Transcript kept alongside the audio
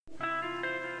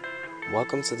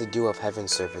Welcome to the Dew of Heaven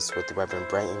service with Reverend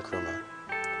Brighton Nkrumah.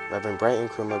 Reverend Brighton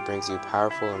Nkrumah brings you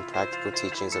powerful and practical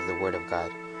teachings of the Word of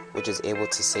God, which is able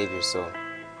to save your soul.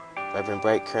 Reverend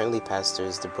Bright currently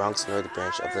pastors the Bronx North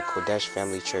Branch of the Kodesh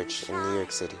Family Church in New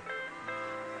York City,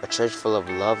 a church full of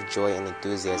love, joy, and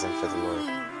enthusiasm for the Lord.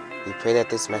 We pray that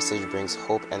this message brings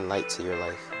hope and light to your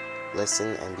life.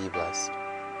 Listen and be blessed.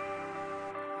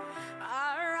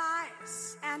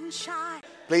 Arise and shine.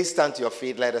 Please stand to your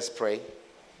feet. Let us pray.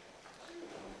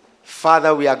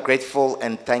 Father, we are grateful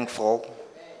and thankful.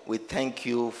 We thank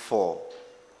you for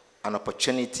an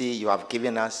opportunity you have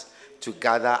given us to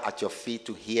gather at your feet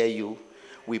to hear you.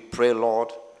 We pray,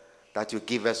 Lord, that you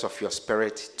give us of your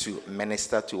spirit to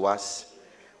minister to us.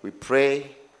 We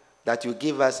pray that you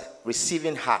give us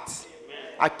receiving hearts.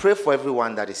 I pray for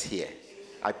everyone that is here.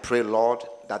 I pray, Lord,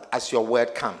 that as your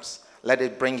word comes, let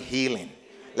it bring healing.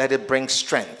 Let it bring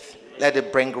strength. Let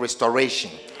it bring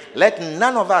restoration. Let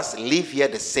none of us leave here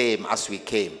the same as we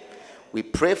came. We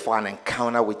pray for an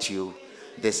encounter with you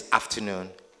this afternoon.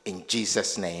 In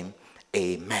Jesus' name,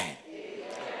 amen.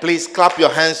 Please clap your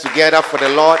hands together for the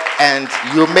Lord, and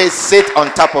you may sit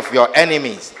on top of your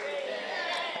enemies.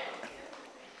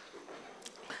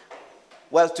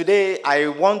 Well, today I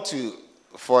want to,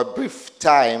 for a brief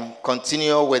time,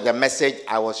 continue with the message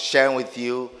I was sharing with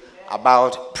you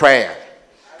about prayer.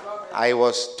 I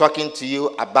was talking to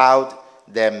you about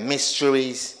the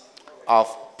mysteries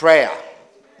of prayer.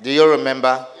 Do you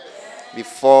remember?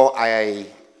 Before I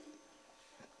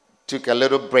took a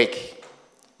little break,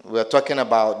 we were talking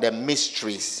about the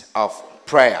mysteries of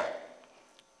prayer.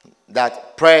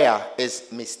 That prayer is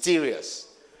mysterious.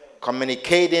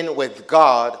 Communicating with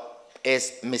God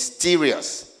is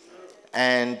mysterious.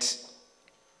 And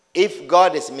if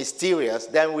God is mysterious,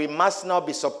 then we must not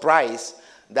be surprised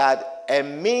that a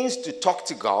means to talk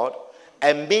to God,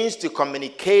 a means to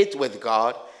communicate with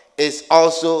God, is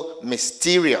also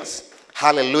mysterious.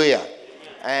 Hallelujah. Amen.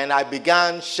 And I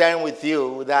began sharing with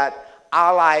you that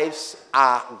our lives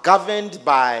are governed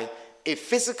by a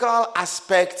physical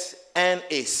aspect and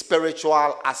a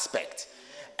spiritual aspect.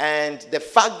 And the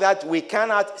fact that we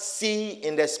cannot see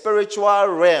in the spiritual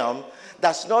realm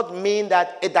does not mean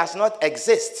that it does not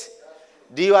exist.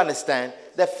 Do you understand?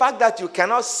 The fact that you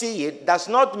cannot see it does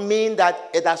not mean that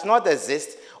it does not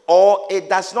exist or it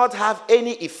does not have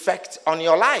any effect on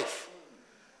your life.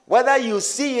 Whether you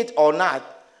see it or not,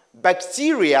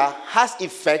 bacteria has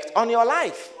effect on your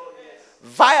life.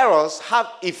 Virus have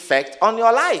effect on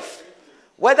your life.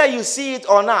 Whether you see it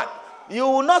or not, you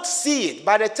will not see it.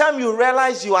 By the time you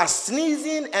realize you are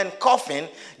sneezing and coughing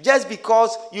just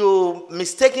because you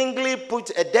mistakenly put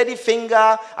a dirty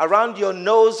finger around your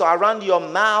nose or around your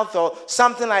mouth or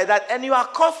something like that, and you are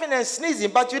coughing and sneezing,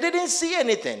 but you didn't see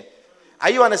anything. Are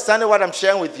you understanding what I'm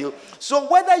sharing with you? So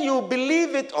whether you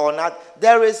believe it or not,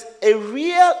 there is a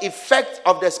real effect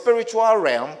of the spiritual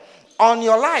realm on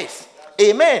your life.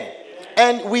 Amen.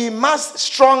 And we must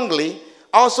strongly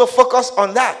also focus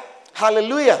on that.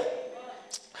 Hallelujah.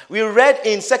 We read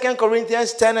in 2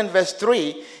 Corinthians 10 and verse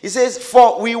 3, it says,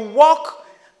 "For we walk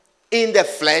in the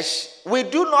flesh, we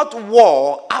do not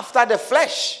war after the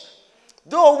flesh.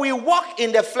 Though we walk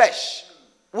in the flesh,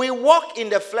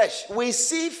 we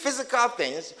see physical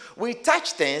things, we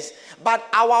touch things, but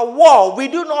our war, we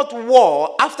do not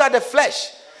war after the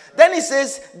flesh." Then it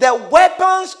says, the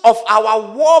weapons of our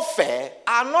warfare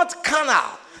are not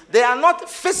carnal. They are not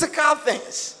physical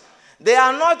things. They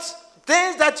are not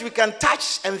things that we can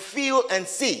touch and feel and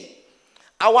see.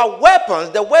 Our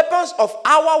weapons, the weapons of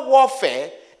our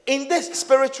warfare in this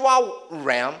spiritual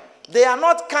realm, they are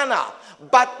not carnal,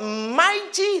 but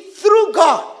mighty through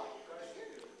God.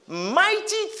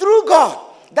 Mighty through God.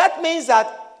 That means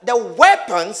that the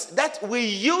weapons that we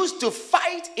use to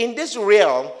fight in this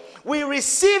realm, we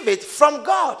receive it from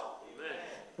God.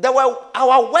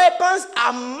 Our weapons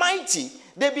are mighty.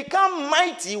 They become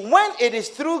mighty when it is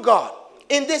through God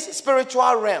in this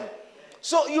spiritual realm.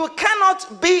 So you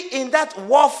cannot be in that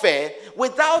warfare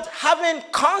without having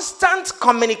constant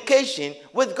communication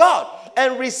with God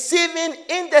and receiving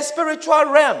in the spiritual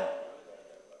realm.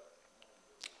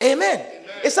 Amen.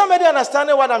 Is somebody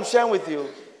understanding what I'm sharing with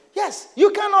you? Yes.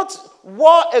 You cannot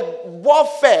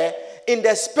warfare in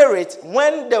the spirit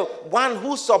when the one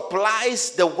who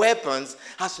supplies the weapons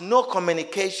has no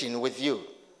communication with you.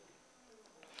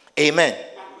 Amen.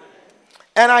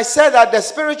 And I said that the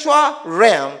spiritual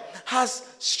realm has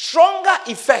stronger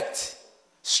effect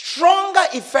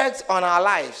on our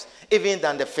lives even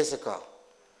than the physical.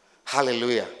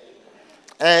 Hallelujah.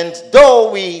 And though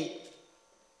we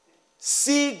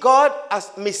see God as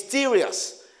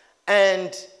mysterious,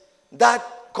 and that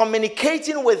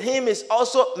communicating with him is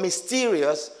also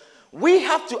mysterious, We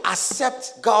have to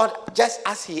accept God just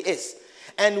as he is.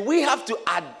 And we have to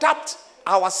adapt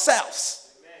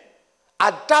ourselves.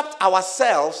 Adapt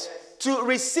ourselves to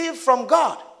receive from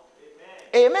God.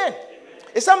 Amen.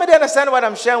 Is somebody understand what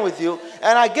I'm sharing with you?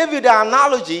 And I give you the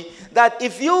analogy that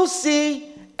if you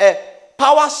see a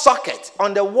power socket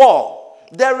on the wall,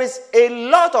 there is a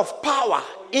lot of power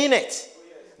in it.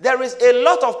 There is a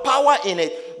lot of power in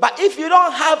it. But if you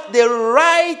don't have the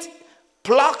right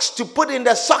plugs to put in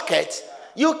the socket,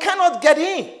 you cannot get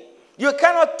in. You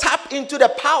cannot tap into the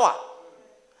power.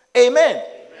 Amen.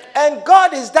 And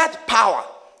God is that power.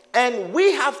 And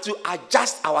we have to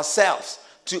adjust ourselves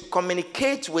to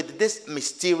communicate with this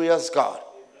mysterious God.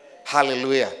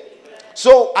 Hallelujah.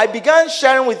 So I began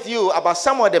sharing with you about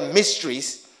some of the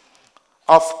mysteries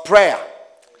of prayer.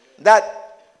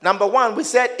 That, number one, we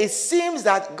said it seems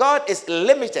that God is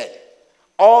limited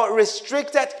or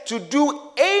restricted to do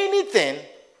anything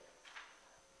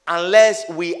unless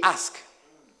we ask.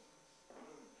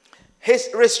 His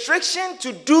restriction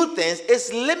to do things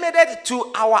is limited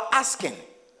to our asking.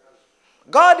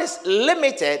 God is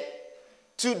limited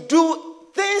to do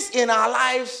things in our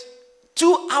lives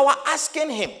to our asking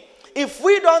him. If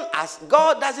we don't ask,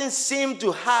 God doesn't seem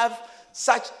to have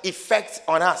such effect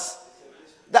on us.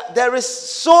 That there is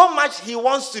so much he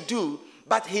wants to do,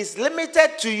 but he's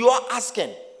limited to your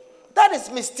asking. That is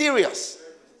mysterious.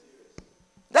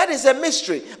 That is a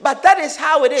mystery, but that is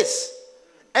how it is.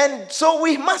 And so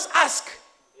we must ask.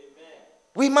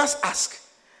 We must ask.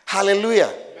 Hallelujah.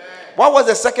 Amen. What was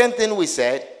the second thing we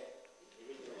said?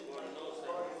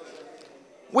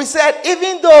 We said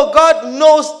even though God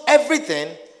knows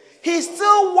everything, he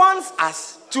still wants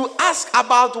us to ask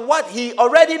about what he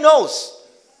already knows.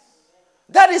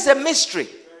 That is a mystery.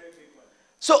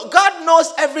 So God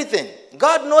knows everything.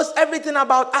 God knows everything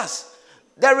about us.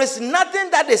 There is nothing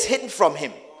that is hidden from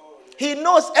him. He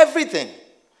knows everything.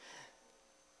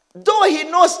 Though he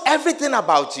knows everything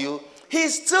about you, he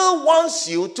still wants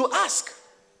you to ask.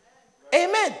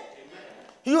 Amen.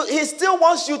 He still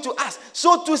wants you to ask.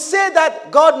 So to say that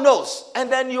God knows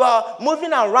and then you are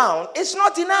moving around, it's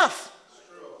not enough.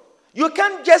 You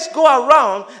can't just go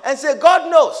around and say,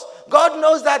 God knows. God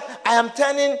knows that I am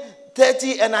turning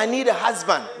 30 and I need a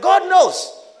husband. God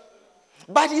knows.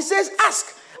 But he says,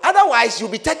 ask. Otherwise, you'll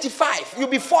be 35, you'll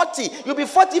be 40, you'll be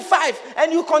 45,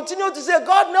 and you continue to say,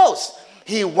 God knows.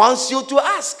 He wants you to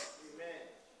ask.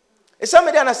 If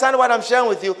somebody understand what I'm sharing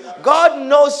with you, God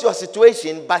knows your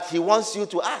situation, but he wants you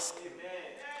to ask.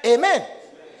 Amen.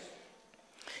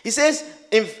 He says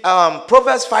in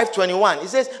Proverbs 5:21, he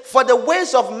says, for the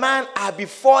ways of man are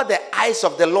before the eyes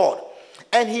of the Lord,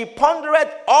 and he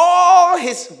pondereth all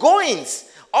his goings,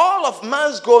 all of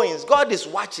man's goings. God is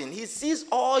watching. He sees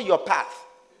all your path.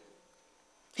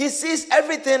 He sees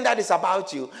everything that is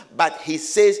about you, but he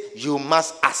says you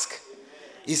must ask.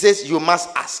 He says you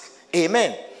must ask.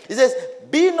 Amen. He says,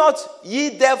 be not ye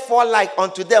therefore like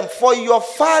unto them, for your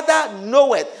Father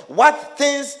knoweth what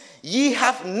things ye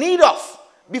have need of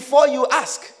before you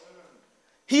ask.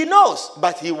 He knows,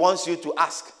 but he wants you to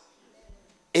ask.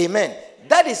 Amen.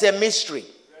 That is a mystery.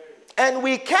 And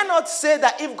we cannot say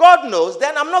that if God knows,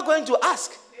 then I'm not going to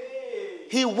ask.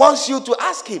 He wants you to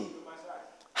ask him.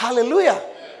 Hallelujah.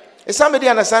 If somebody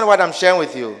understand what I'm sharing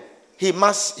with you, you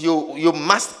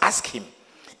must ask him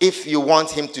if you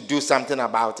want him to do something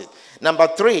about it. Number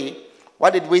 3,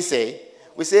 what did we say?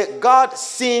 We say God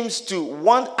seems to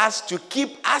want us to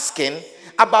keep asking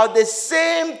about the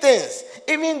same things,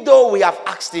 even though we have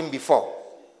asked him before.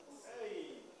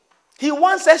 He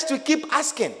wants us to keep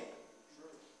asking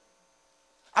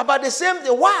about the same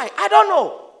thing. Why? I don't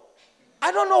know.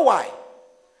 I don't know why.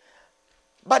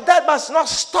 But that must not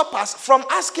stop us from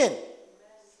asking.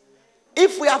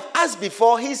 If we have asked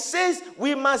before, he says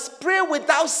we must pray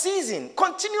without ceasing.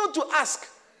 Continue to ask.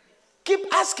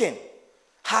 Keep asking.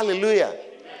 Hallelujah.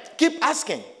 Amen. Keep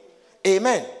asking.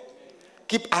 Amen.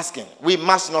 Keep asking. We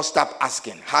must not stop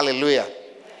asking. Hallelujah. Amen.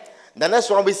 The next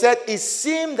one we said, it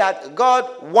seemed that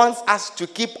God wants us to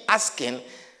keep asking,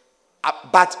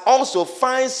 but also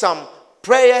find some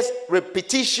prayers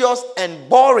repetitious and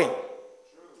boring.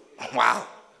 Wow.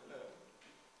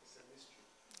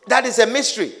 That is a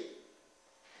mystery.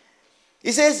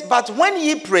 He says, but when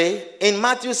ye pray, in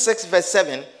Matthew 6 verse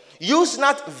 7, use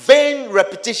not vain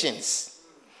repetitions,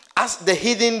 as the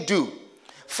heathen do,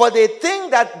 for they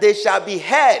think that they shall be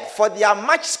heard for their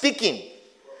much speaking.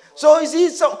 So you see,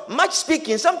 so much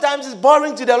speaking sometimes is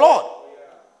boring to the Lord.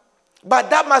 But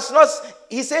that must not,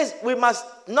 he says, we must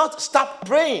not stop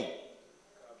praying.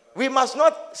 We must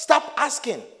not stop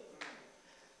asking.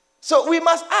 So we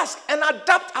must ask and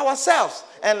adapt ourselves.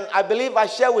 And I believe I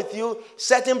share with you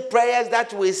certain prayers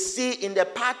that we see in the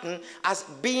pattern as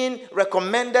being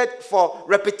recommended for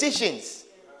repetitions.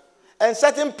 And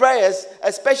certain prayers,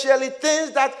 especially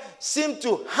things that seem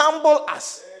to humble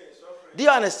us. Do you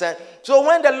understand? So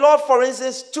when the Lord, for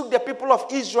instance, took the people of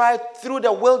Israel through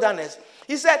the wilderness,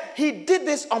 he said he did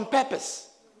this on purpose.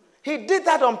 He did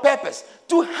that on purpose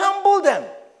to humble them,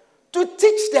 to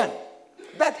teach them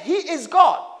that he is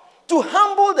God, to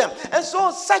humble them. And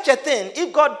so such a thing,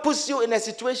 if God puts you in a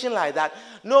situation like that,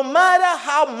 no matter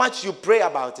how much you pray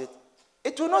about it,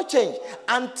 it will not change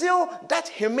until that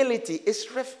humility is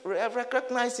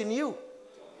recognized in you.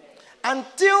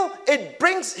 Until it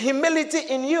brings humility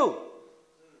in you.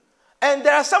 And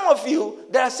there are some of you,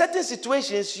 there are certain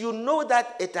situations you know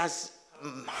that it has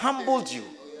humbled you.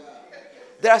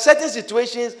 There are certain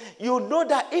situations you know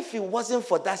that if it wasn't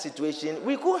for that situation,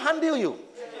 we could handle you.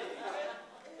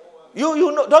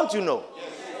 You know, don't you know?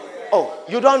 Oh,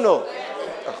 you don't know?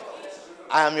 Oh,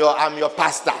 I'm your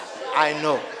pastor. I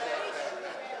know.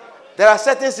 There are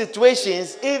certain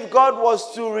situations, if God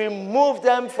was to remove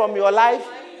them from your life,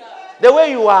 the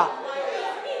way you are,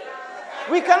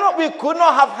 we could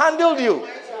not have handled you.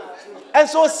 And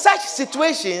so such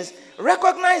situations,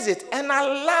 recognize it and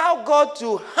allow God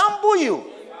to humble you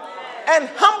and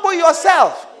humble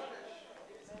yourself.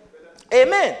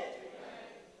 Amen.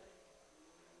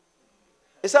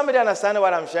 Is somebody understanding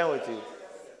what I'm sharing with you?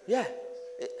 Yeah.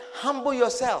 Humble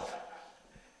yourself.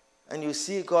 And you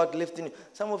see God lifting you.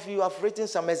 Some of you have written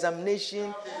some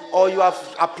examination, or you have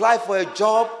applied for a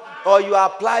job, or you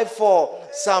apply for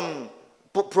some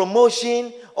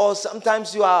promotion, or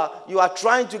sometimes you are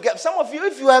trying to get. Some of you,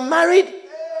 if you are married,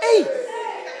 hey,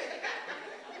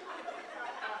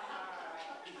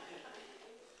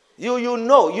 you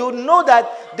know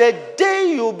that the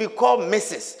day you become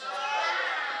Mrs.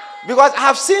 Because I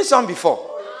have seen some before.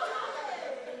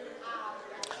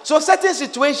 So certain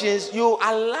situations, you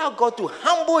allow God to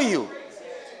humble you.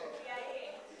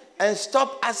 And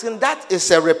stop asking. That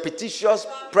is a repetitious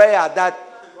prayer that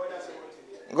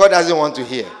God doesn't want to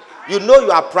hear. You know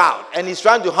you are proud and he's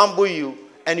trying to humble you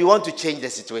and you want to change the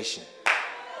situation.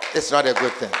 It's not a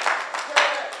good thing.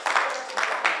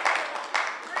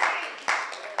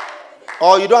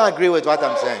 Or you don't agree with what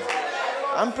I'm saying.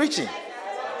 I'm preaching.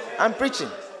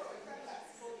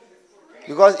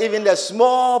 Because even the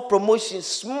small promotion,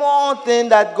 small thing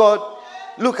that God,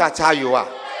 look at how you are.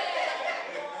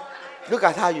 Look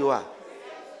at how you are.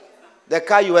 The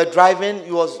car you were driving,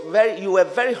 you were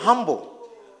very humble.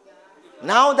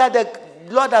 Now that the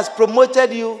Lord has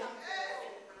promoted you,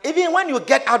 even when you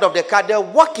get out of the car, the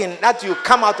walking that you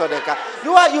come out of the car,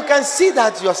 you can see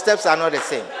that your steps are not the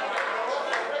same.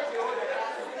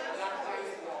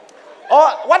 Or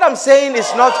what I'm saying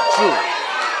is not true.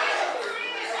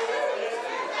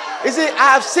 You see,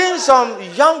 I have seen some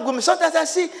young women. Sometimes I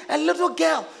see a little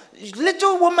girl,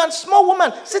 little woman, small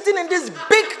woman, sitting in this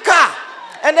big car.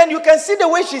 And then you can see the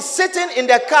way she's sitting in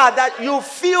the car that you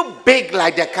feel big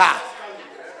like the car.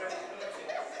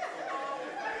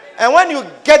 And when you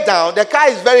get down, the car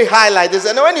is very high like this.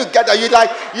 And when you get down, you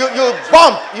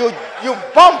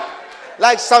bump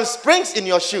like some springs in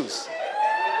your shoes.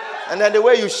 And then the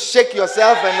way you shake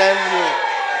yourself and then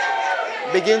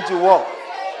you begin to walk.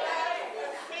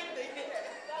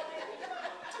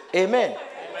 Amen.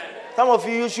 Some of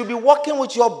you should be walking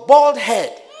with your bald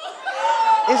head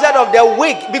instead of the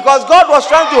wig, because God was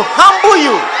trying to humble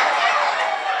you.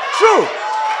 True.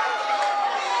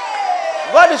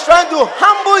 God is trying to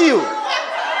humble you.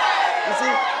 You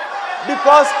see,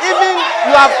 because even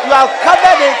you have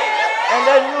covered it, and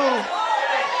then you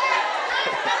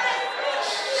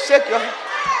shake your head.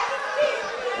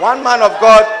 One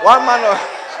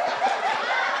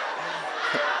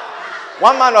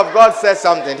man of God said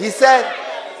something. He said,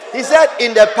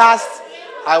 in the past,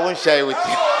 I won't share it with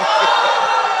you.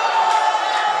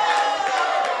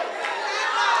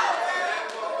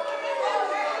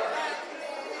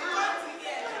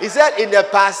 He said, in the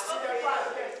past,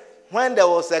 when there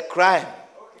was a crime,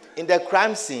 in the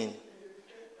crime scene,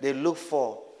 they look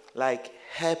for like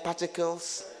hair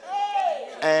particles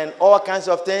and all kinds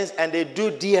of things, and they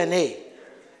do DNA,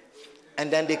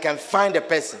 and then they can find the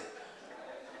person.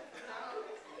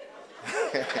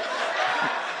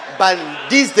 But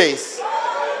these days,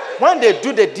 when they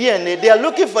do the DNA, they are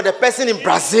looking for the person in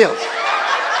Brazil.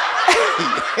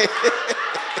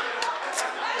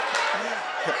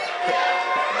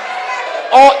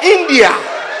 Or India.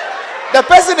 The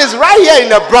person is right here in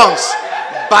the Bronx,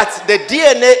 but the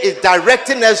DNA is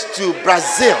directing us to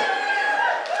Brazil.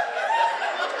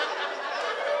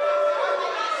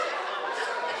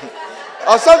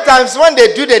 Or sometimes when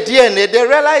they do the DNA, they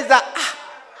realize that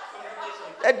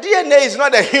the DNA is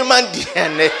not a human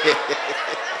DNA.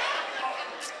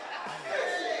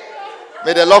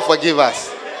 May the Lord forgive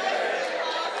us.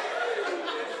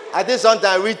 I think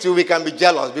sometimes we too, we can be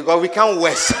jealous because we can't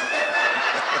waste.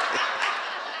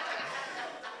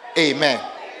 Amen.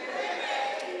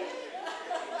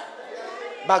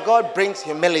 But God brings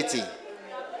humility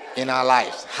in our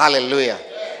lives. Hallelujah.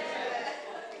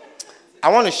 I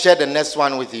want to share the next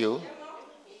one with you.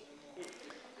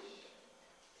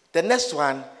 The next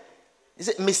one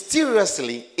is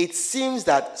mysteriously, it seems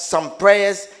that some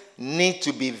prayers need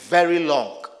to be very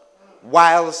long,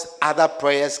 whilst other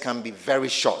prayers can be very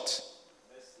short.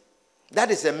 That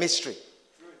is a mystery.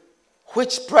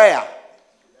 Which prayer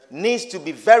needs to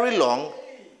be very long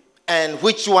and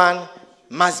which one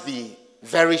must be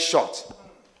very short?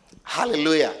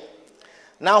 Hallelujah.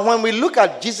 Now, when we look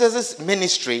at Jesus'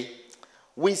 ministry,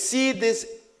 we see this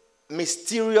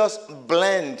mysterious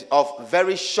blend of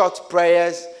very short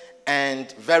prayers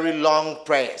and very long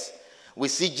prayers. We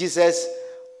see Jesus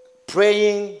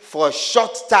praying for a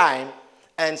short time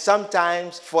and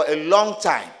sometimes for a long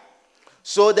time.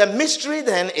 So the mystery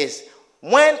then is,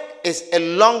 when is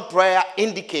a long prayer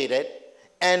indicated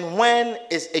and when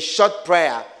is a short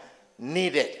prayer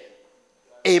needed?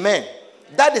 Amen.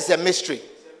 That is a mystery.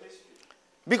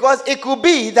 Because it could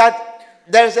be that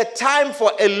there is a time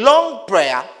for a long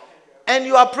prayer and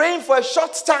you are praying for a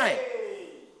short time.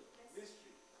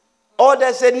 Or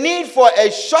there's a need for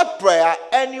a short prayer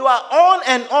and you are on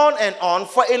and on and on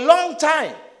for a long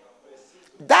time.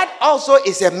 That also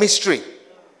is a mystery.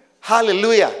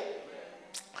 Hallelujah.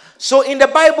 So in the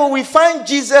Bible, we find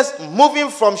Jesus moving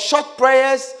from short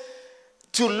prayers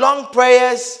to long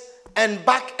prayers and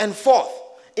back and forth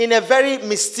in a very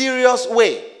mysterious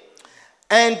way.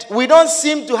 And we don't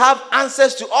seem to have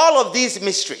answers to all of these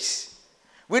mysteries.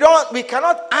 We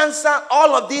cannot answer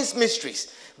all of these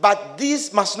mysteries, but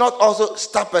these must not also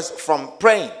stop us from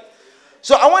praying.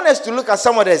 So I want us to look at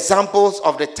some of the examples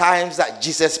of the times that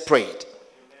Jesus prayed.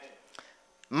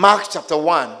 Mark chapter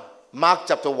 1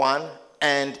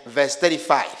 and verse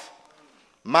 35.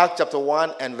 Mark chapter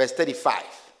 1 and verse 35.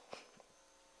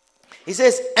 He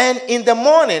says, "And in the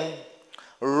morning,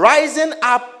 rising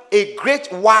up a great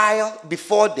while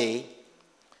before day,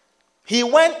 he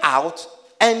went out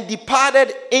and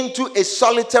departed into a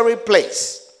solitary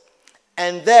place,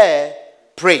 and there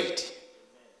prayed.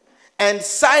 And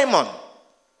Simon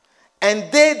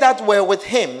and they that were with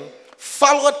him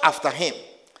followed after him.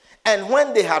 And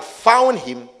when they had found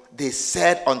him, they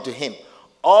said unto him,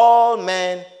 All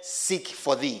men seek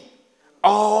for thee.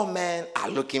 All men are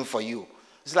looking for you."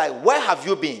 It's like, where have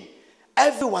you been?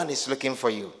 Everyone is looking for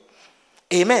you.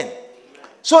 Amen.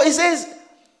 So it says,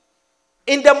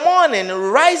 in the morning,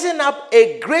 rising up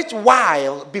a great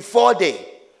while before day.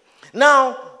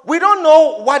 Now, we don't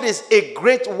know what is a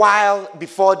great while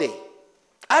before day.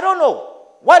 I don't know.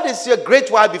 What is a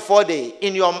great while before day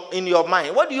in your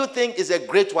mind? What do you think is a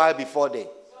great while before day?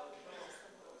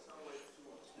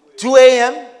 2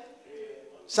 a.m.?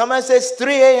 Someone says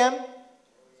 3 a.m.?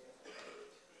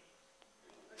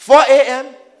 4 a.m.?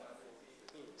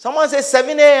 Someone says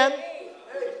 7 a.m.?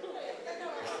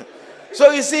 So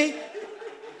you see,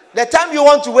 the time you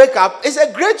want to wake up is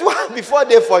a great while before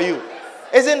day for you.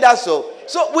 Isn't that so?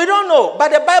 So we don't know.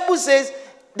 But the Bible says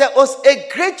there was a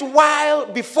great while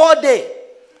before day.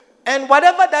 And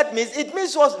whatever that means, it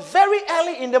means it was very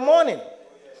early in the morning.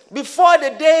 Before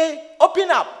the day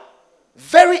opened up.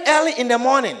 Very early in the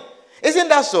morning. Isn't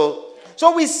that so?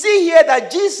 So we see here that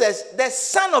Jesus, the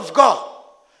Son of God,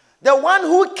 the one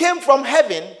who came from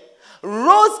heaven,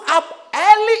 rose up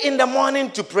early in the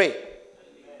morning to pray.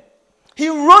 He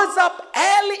rose up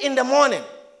early in the morning.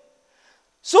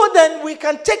 So then we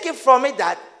can take it from it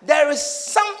that there is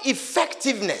some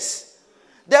effectiveness.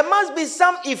 There must be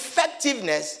some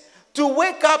effectiveness to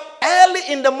wake up early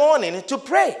in the morning to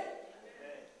pray.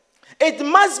 It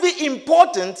must be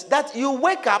important that you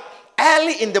wake up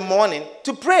early in the morning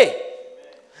to pray.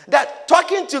 That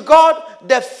talking to God,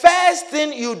 the first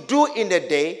thing you do in the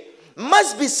day,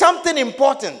 must be something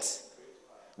important.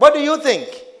 What do you think?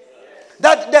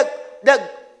 That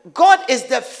God is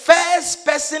the first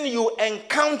person you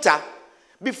encounter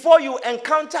before you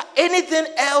encounter anything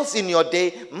else in your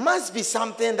day, must be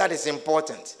something that is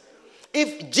important.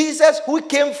 If Jesus, who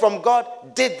came from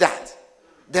God, did that,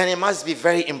 then it must be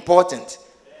very important.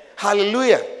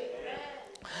 Hallelujah.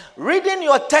 Reading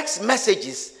your text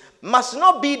messages must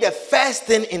not be the first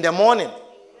thing in the morning.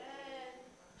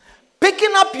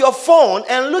 Picking up your phone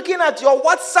and looking at your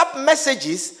WhatsApp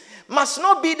messages must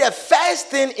not be the first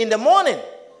thing in the morning.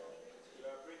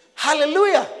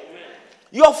 Hallelujah.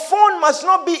 Your phone must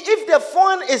not be, if the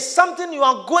phone is something you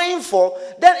are going for,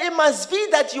 then it must be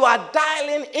that you are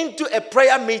dialing into a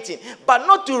prayer meeting, but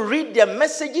not to read the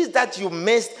messages that you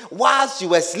missed whilst you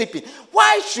were sleeping.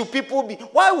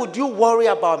 Why would you worry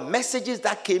about messages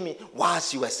that came in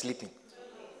whilst you were sleeping?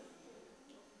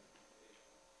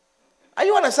 Are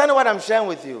you understanding what I'm sharing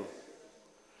with you?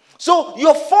 So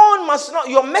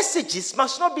your messages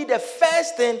must not be the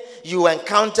first thing you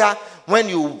encounter when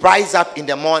you rise up in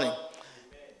the morning.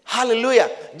 Hallelujah.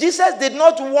 Jesus did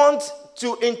not want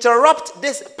to interrupt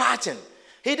this pattern.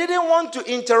 He didn't want to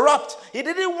interrupt. He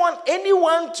didn't want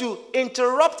anyone to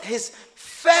interrupt his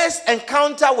first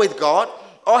encounter with God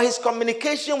or his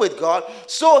communication with God.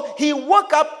 So he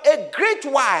woke up a great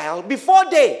while before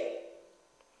day.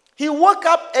 He woke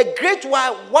up a great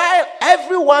while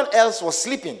everyone else was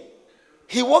sleeping.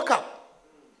 He woke up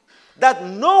that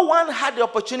no one had the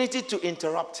opportunity to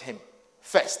interrupt him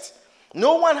first.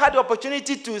 No one had the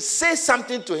opportunity to say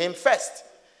something to him first,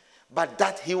 but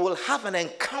that he will have an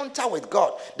encounter with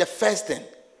God, the first thing.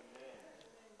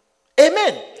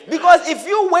 Amen. Because if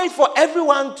you wait for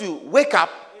everyone to wake up,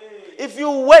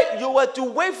 you were to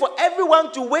wait for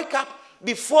everyone to wake up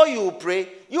before you pray,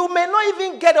 you may not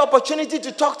even get the opportunity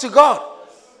to talk to God.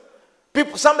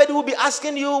 Somebody will be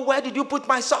asking you, where did you put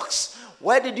my socks?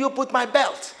 Where did you put my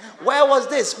belt? Where was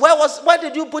this? Where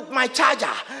did you put my charger?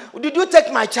 Did you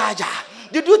take my charger?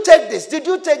 Did you take this?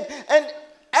 And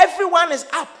everyone is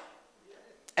up.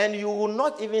 And you will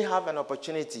not even have an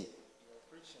opportunity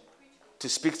to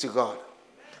speak to God.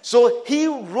 So he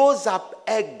rose up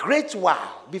a great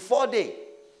while before day,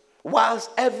 whilst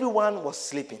everyone was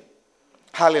sleeping.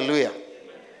 Hallelujah.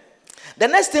 The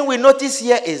next thing we notice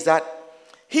here is that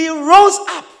he rose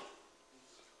up.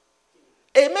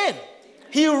 Amen.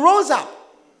 He rose up.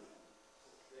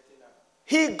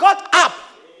 He got up.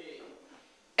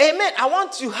 Amen. I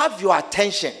want to have your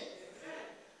attention.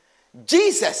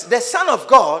 Jesus, the Son of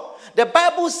God, the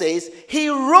Bible says he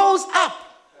rose up.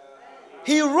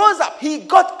 He rose up. He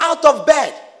got out of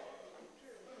bed.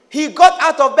 He got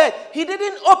out of bed. He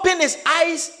didn't open his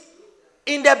eyes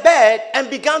in the bed and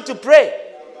began to pray.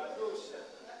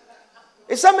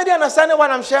 Is somebody understanding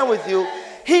what I'm sharing with you?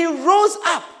 He rose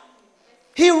up.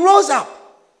 He rose up.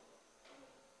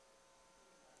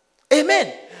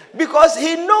 Amen. Because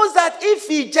he knows that if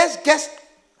he just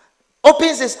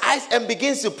opens his eyes and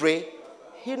begins to pray,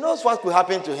 he knows what will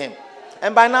happen to him.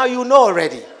 And by now you know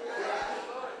already.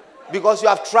 Because you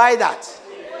have tried that.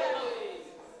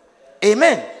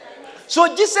 Amen.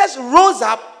 So Jesus rose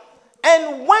up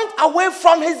and went away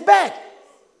from his bed.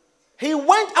 He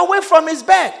went away from his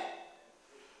bed.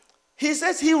 He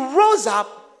says he rose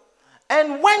up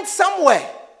and went somewhere.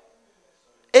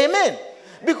 Amen.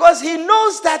 Because he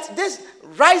knows that this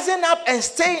rising up and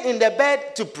staying in the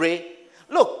bed to pray.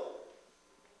 Look,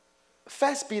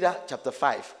 1 Peter chapter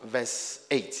 5, verse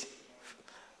 8.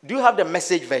 Do you have the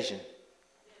Message version?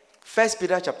 1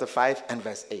 Peter chapter 5 and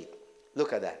verse 8.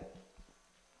 Look at that.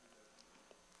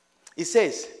 It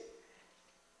says,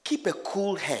 keep a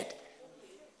cool head.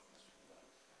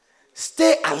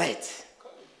 Stay alert.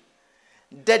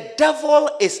 The devil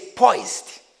is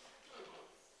poised.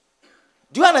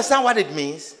 Do you understand what it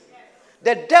means?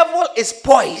 The devil is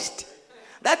poised.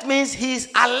 That means he's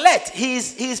alert.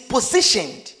 He's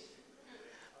positioned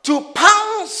to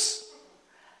pounce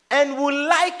and will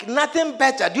like nothing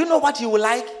better. Do you know what he would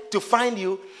like to find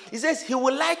you? He says he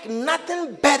would like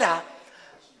nothing better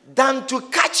than to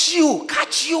catch you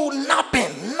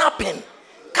napping,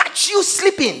 catch you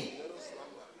sleeping.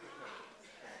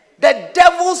 The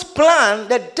devil's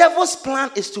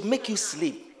plan is to make you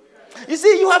sleep. You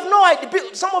see, you have no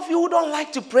idea. Some of you who don't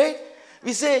like to pray,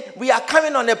 we say we are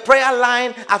coming on a prayer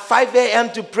line at 5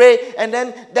 a.m. to pray, and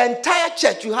then the entire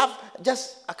church, you have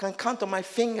I can count on my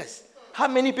fingers. How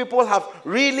many people have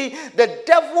really, the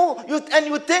devil, you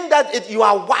think that you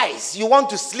are wise, you want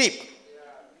to sleep.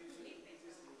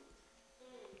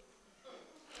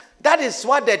 That is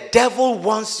what the devil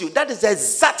wants you. That is the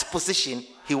exact position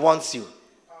he wants you.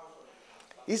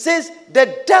 He says,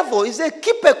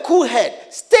 keep a cool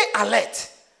head. Stay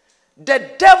alert.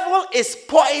 The devil is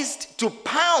poised to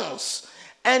pounce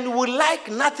and would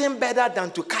like nothing better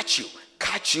than to catch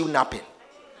you napping.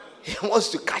 He wants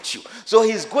to catch you. So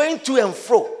he's going to and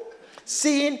fro.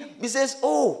 Seeing, he says,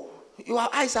 oh, your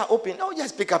eyes are open. Oh,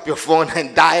 just pick up your phone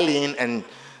and dial in, and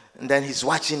then he's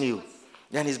watching you.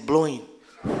 Then he's blowing.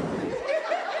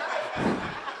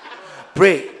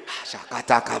 Pray.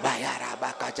 Shakatakabaya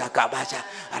rabakatakabaya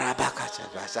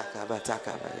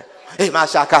rabakatabasakabatakabaya.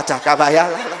 Mashakatakabaya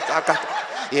lakata.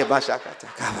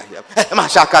 Mashakatakabaya.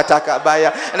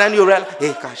 Mashakatakabaya. And then you realize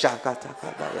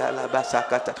Kashakatakabaya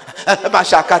labasakata.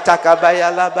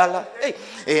 Mashakatakabaya labala.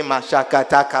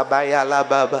 Mashakatakabaya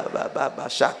lababa baba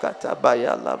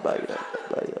shakatabaya labaya.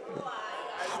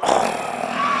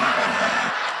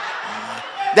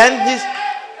 Then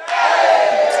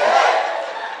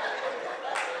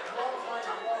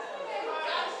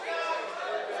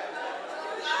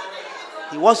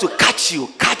he wants to catch you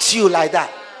like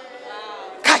that.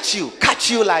 Catch you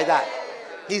like that.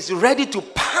 He's ready to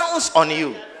pounce on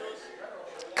you.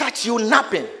 Catch you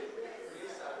napping.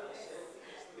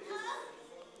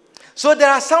 So there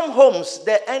are some homes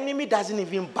the enemy doesn't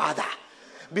even bother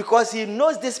because he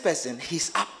knows this person,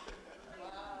 he's up.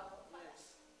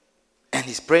 And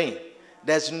he's praying.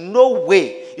 There's no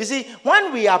way. You see,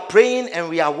 when we are praying and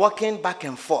we are walking back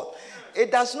and forth,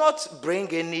 it does not bring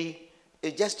any,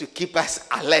 it's just to keep us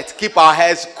alert, keep our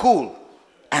heads cool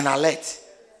and alert.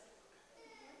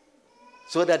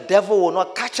 So the devil will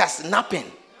not catch us napping.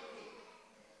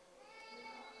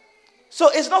 So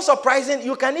it's not surprising.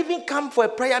 You can even come for a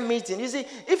prayer meeting. You see,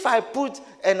 if I put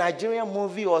a Nigerian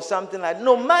movie or something like,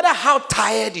 no matter how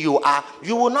tired you are,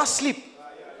 you will not sleep.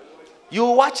 You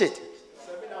will watch it.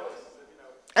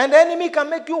 And the enemy can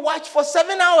make you watch for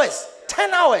 7 hours,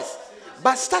 10 hours.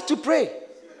 But start to pray.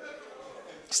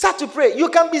 Start to pray. You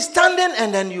can be standing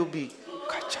and then you'll be.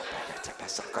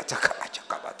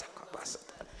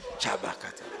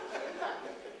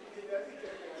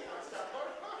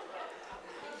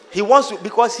 He wants to,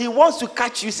 because he wants to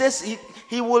catch you. He says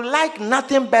he will like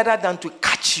nothing better than to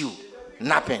catch you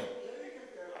napping.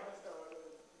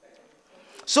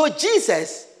 So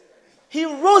Jesus, he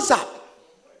rose up.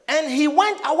 And he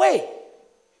went away.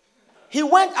 He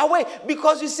went away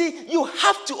because you see, you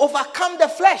have to overcome the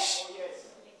flesh.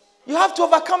 You have to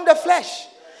overcome the flesh.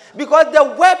 Because the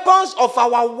weapons of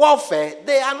our warfare,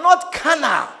 they are not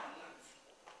carnal.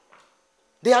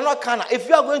 They are not carnal. If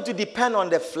you are going to depend on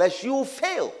the flesh, you will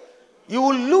fail. You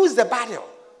will lose the battle.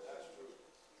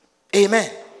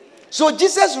 Amen. So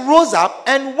Jesus rose up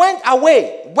and went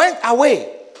away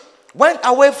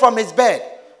from his bed,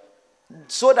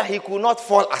 so that he could not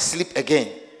fall asleep again.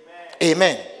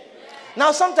 Amen.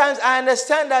 Now, sometimes I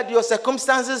understand that your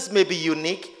circumstances may be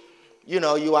unique. You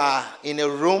know, you are in a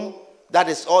room, that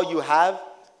is all you have,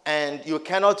 and you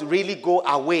cannot really go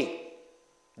away.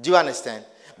 Do you understand?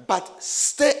 But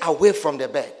stay away from the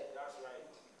bed.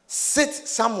 Sit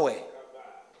somewhere.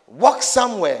 Walk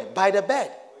somewhere by the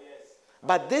bed.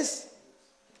 But this,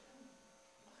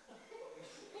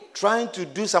 trying to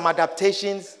do some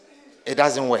adaptations, it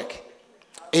doesn't work.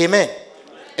 Amen.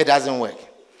 It doesn't work.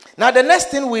 Now, the next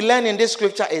thing we learn in this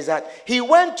scripture is that he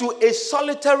went to a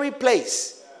solitary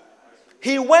place.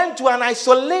 He went to an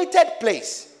isolated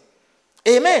place.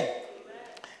 Amen.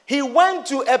 He went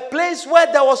to a place where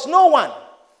there was no one.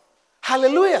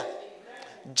 Hallelujah.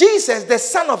 Jesus, the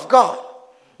Son of God,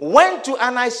 went to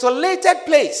an isolated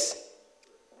place.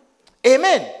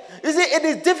 Amen. You see, it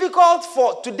is difficult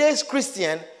for today's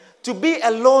Christian to be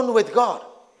alone with God.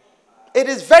 It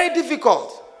is very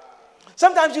difficult.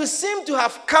 Sometimes you seem to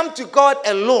have come to God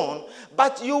alone,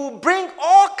 but you bring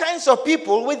all kinds of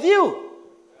people with you.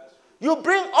 You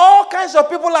bring all kinds of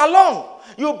people along.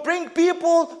 You bring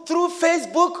people through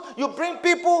Facebook. You bring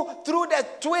people through the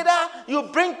Twitter. You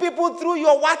bring people through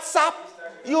your WhatsApp.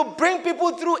 You bring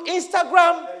people through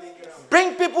Instagram.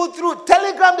 Bring people through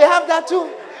Telegram. They have that too.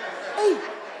 Hey,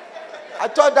 I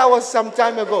thought that was some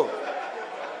time ago.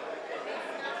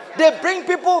 They bring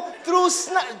people through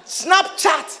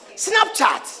Snapchat.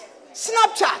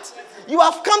 You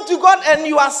have come to God and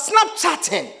you are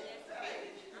Snapchatting.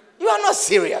 You are not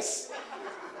serious.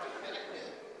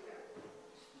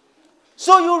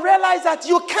 So you realize that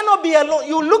you cannot be alone.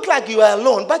 You look like you are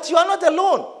alone, but you are not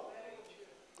alone.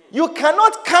 You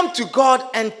cannot come to God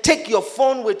and take your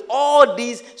phone with all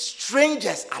these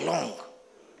strangers along.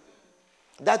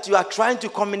 That you are trying to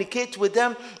communicate with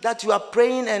them, that you are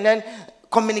praying and then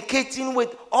communicating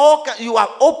with all. You are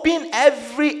opening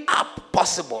every app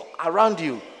possible around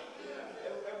you.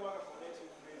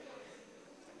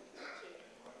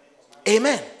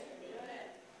 Amen.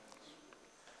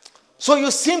 So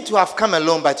you seem to have come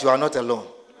alone, but you are not alone.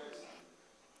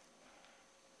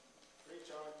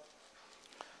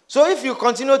 So if you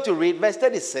continue to read verse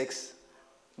 36,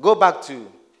 go back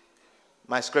to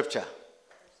my scripture.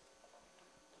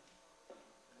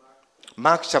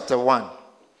 Mark chapter 1,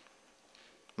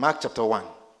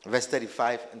 verse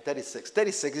 35 and 36.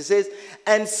 36, it says,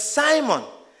 and Simon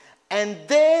and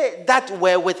they that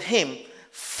were with him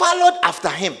followed after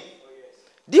him.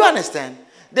 Do you understand?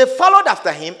 They followed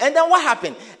after him, and then what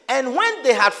happened? And when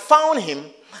they had found him,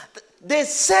 they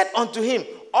said unto him,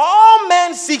 all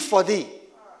men seek for thee.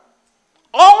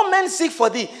 All men seek for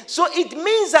thee. So it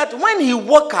means that when he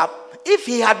woke up, if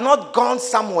he had not gone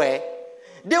somewhere,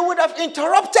 they would have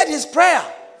interrupted his prayer.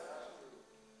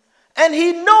 And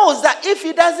he knows that if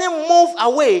he doesn't move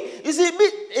away, you see,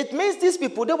 it means these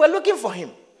people, they were looking for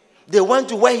him. They went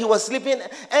to where he was sleeping.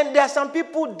 And there are some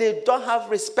people, they don't have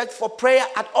respect for prayer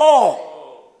at all.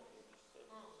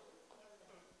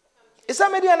 Is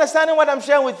somebody understanding what I'm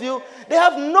sharing with you? They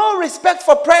have no respect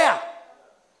for prayer.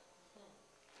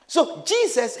 So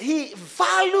Jesus, he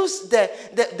values the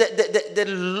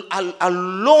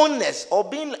aloneness or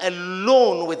being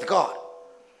alone with God.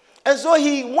 And so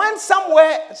he went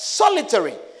somewhere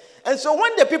solitary. And so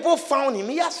when the people found him,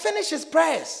 he has finished his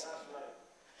prayers.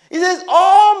 He says,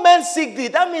 all men seek thee.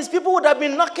 That means people would have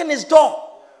been knocking his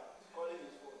door,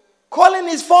 calling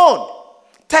his phone,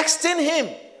 texting him,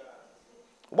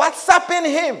 WhatsApping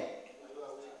him.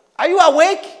 Are you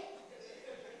awake?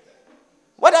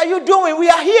 What are you doing? We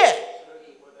are here.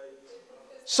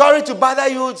 Sorry to bother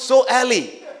you so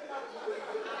early.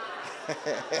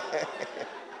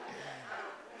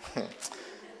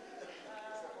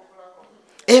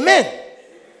 Amen.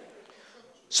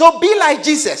 So be like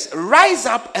Jesus. Rise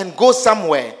up and go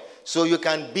somewhere so you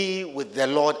can be with the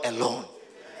Lord alone.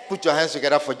 Put your hands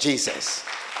together for Jesus.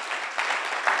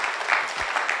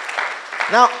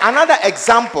 Now, another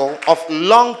example of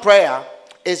long prayer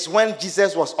is when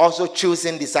Jesus was also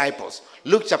choosing disciples.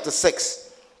 Luke chapter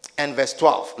 6 and verse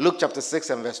 12. Luke chapter 6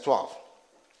 and verse 12.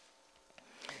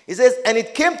 He says, and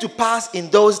it came to pass in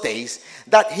those days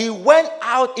that he went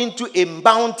out into a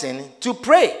mountain to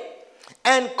pray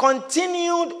and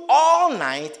continued all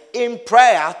night in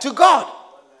prayer to God.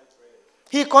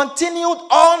 He continued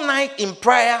all night in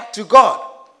prayer to God.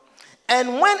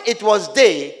 And when it was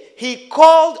day, he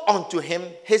called unto him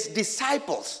his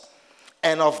disciples.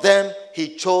 And of them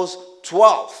he chose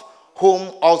 12,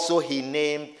 whom also he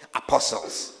named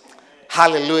apostles.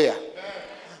 Hallelujah.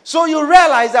 So you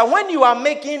realize that when you are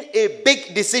making a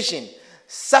big decision,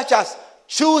 such as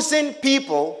choosing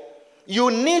people,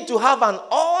 you need to have an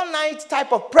all-night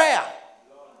type of prayer.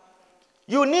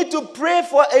 You need to pray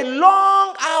for a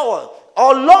long hour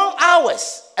or long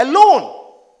hours alone.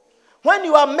 When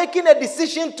you are making a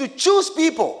decision to choose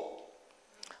people,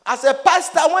 as a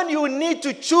pastor, when you need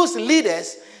to choose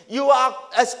leaders, you are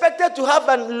expected to have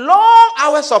a long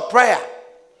hours of prayer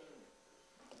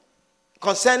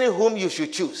concerning whom you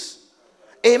should choose.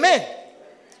 Amen.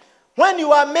 When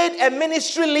you are made a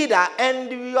ministry leader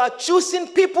and you are choosing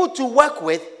people to work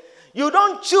with, you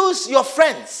don't choose your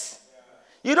friends.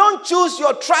 You don't choose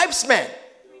your tribesmen.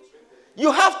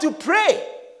 You have to pray.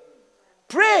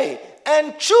 Pray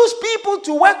and choose people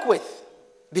to work with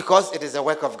because it is a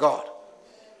work of God.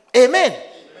 Amen.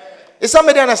 Is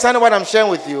somebody understanding what I'm sharing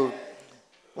with you?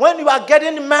 When you are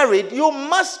getting married, you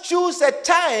must choose a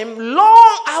time,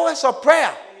 long hours of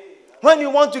prayer when you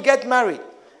want to get married.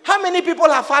 How many people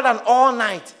have had an all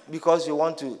night because you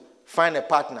want to find a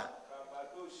partner?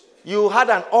 You had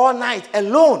an all night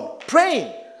alone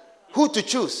praying who to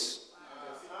choose.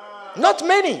 Not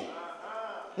many.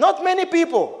 Not many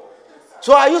people.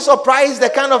 So are you surprised the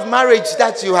kind of marriage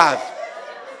that you have?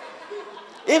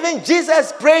 Even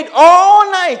Jesus prayed all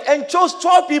night and chose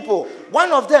 12 people.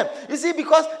 One of them. You see,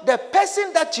 because the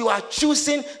person that you are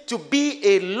choosing to be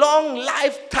a long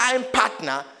lifetime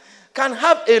partner can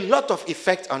have a lot of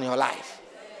effect on your life.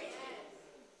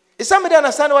 Is somebody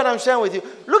understand what I'm sharing with you?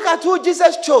 Look at who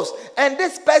Jesus chose. And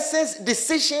this person's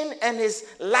decision and his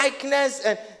likeness,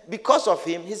 and because of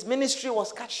him, his ministry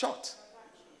was cut short.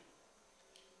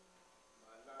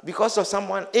 Because of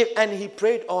someone, and he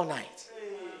prayed all night.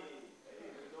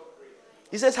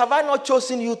 He says, have I not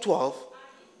chosen you 12?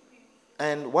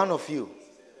 And one of you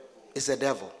is a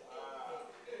devil.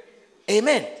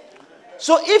 Amen.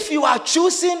 So if you are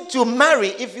choosing to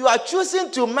marry,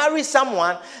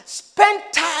 someone, spend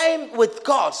time with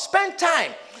God. Spend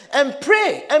time and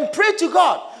pray to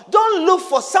God. Don't look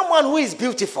for someone who is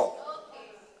beautiful.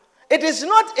 It is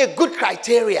not a good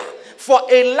criteria for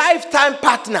a lifetime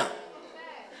partner.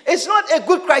 It's not a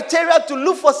good criteria to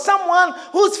look for someone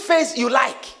whose face you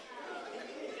like.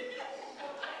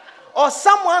 Or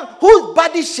someone whose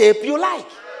body shape you like.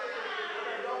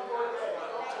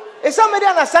 Is somebody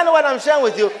understanding what I'm sharing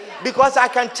with you? Because I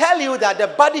can tell you that the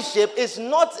body shape is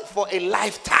not for a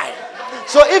lifetime.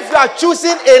 So if you are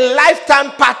choosing a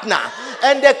lifetime partner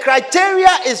and the criteria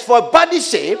is for body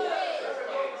shape,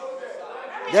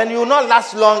 then you will not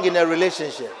last long in a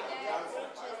relationship.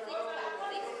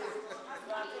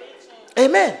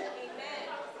 Amen.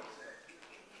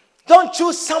 Don't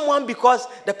choose someone because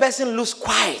the person looks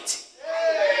quiet.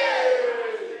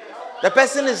 The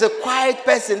person is a quiet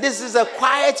person. This is a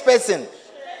quiet person.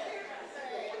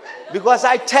 Because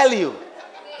I tell you,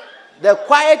 the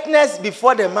quietness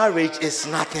before the marriage is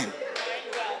nothing.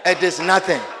 It is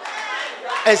nothing.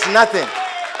 It's nothing.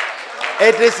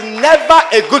 It is never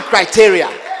a good criteria.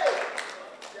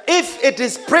 If it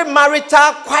is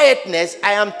premarital quietness,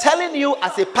 I am telling you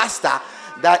as a pastor,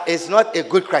 that is not a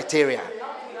good criteria.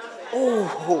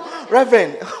 Oh,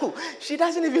 Reverend, she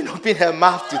doesn't even open her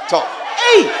mouth to talk.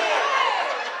 Hey!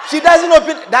 She doesn't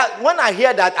open that. When I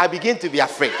hear that, I begin to be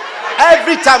afraid.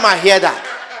 Every time I hear that,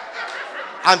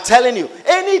 I'm telling you,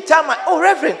 anytime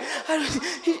Reverend,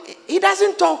 he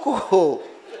doesn't talk. Oh,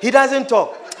 he doesn't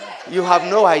talk. You have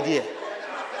no idea.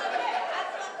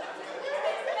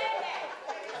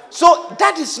 So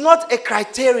that is not a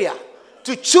criteria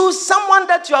to choose someone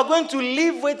that you are going to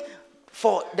live with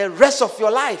for the rest of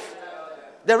your life.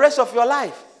 The rest of your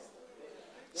life.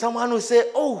 Someone will say,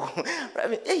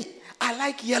 hey, I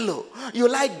like yellow. You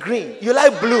like green. You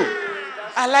like blue.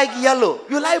 I like yellow.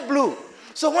 You like blue.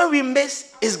 So when we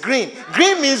mix, it's green.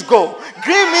 Green means go.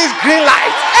 Green means green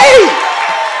light. Hey!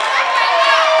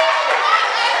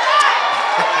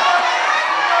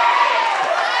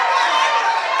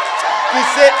 He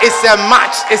said it's a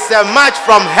match. It's a match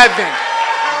from heaven.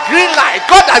 Green light.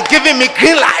 God has given me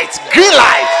green light. Green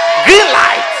light. Green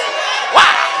light.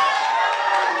 Wow.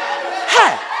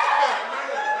 Hey.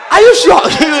 Are you sure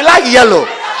you like yellow?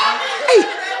 Hey,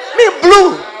 me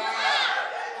blue.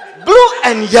 Blue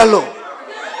and yellow.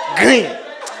 Green.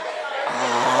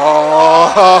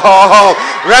 Oh,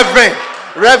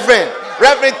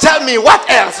 Reverend, tell me what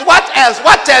else? What else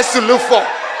to look for?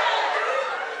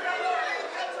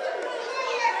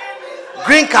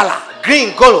 Green color.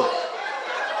 Green color.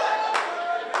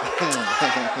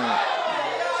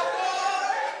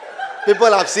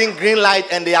 People have seen green light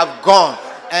and they have gone.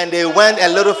 And they went a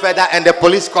little further and the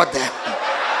police caught them.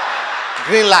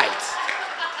 Green light.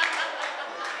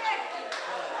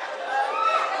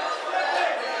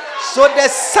 So the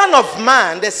Son of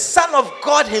Man, the Son of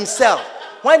God himself,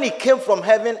 when he came from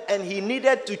heaven and he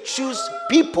needed to choose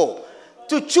people,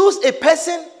 to choose a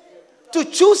person, to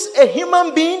choose a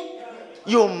human being,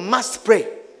 you must pray.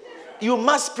 You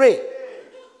must pray.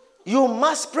 You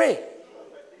must pray.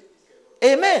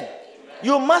 Amen.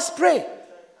 You must pray.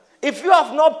 If you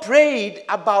have not prayed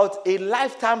about a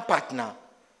lifetime partner,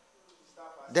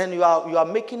 then you are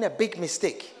making a big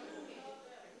mistake.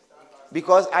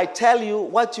 Because I tell you,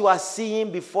 what you are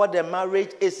seeing before the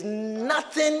marriage is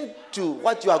nothing to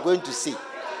what you are going to see.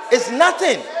 It's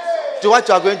nothing to what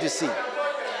you are going to see.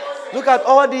 Look at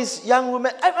all these young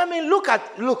women. I mean, look.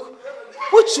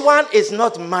 Which one is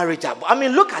not marriageable? I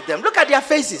mean, look at them. Look at their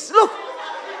faces. Look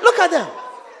at them.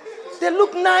 They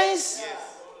look nice,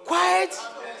 quiet,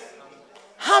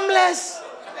 harmless.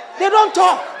 They don't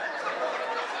talk.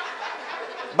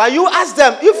 But you ask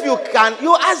them, if you can,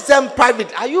 you ask them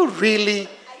private, are you really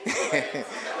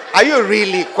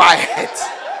quiet?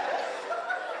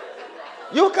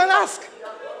 You can ask.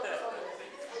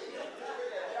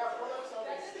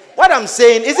 What I'm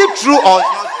saying, is it true or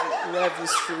not true? Love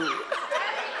is true.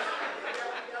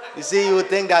 You see, you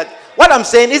think that, what I'm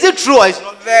saying, is it true or it's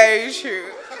not? Very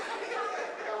true.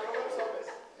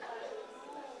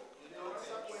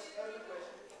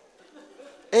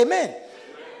 Amen.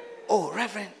 Oh,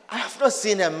 Reverend, I have not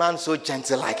seen a man so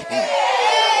gentle like him.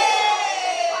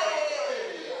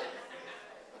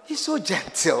 He's so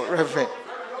gentle, Reverend.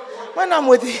 When I'm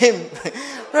with him,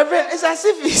 Reverend, it's as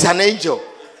if he's an angel.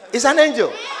 He's an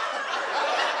angel.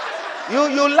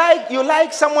 You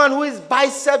like someone who is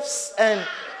biceps and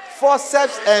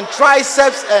forceps and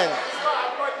triceps and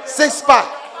six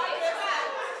pack.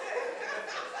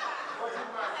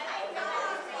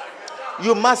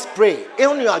 You must pray.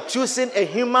 When you are choosing a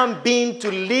human being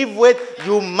to live with,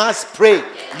 you must pray.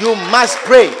 You must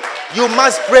pray. You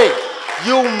must pray.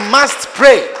 You must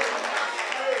pray.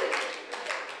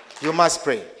 You must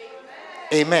pray.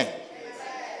 Amen.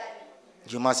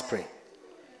 You must pray.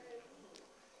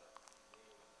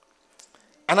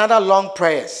 Another long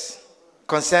prayers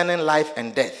concerning life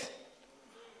and death.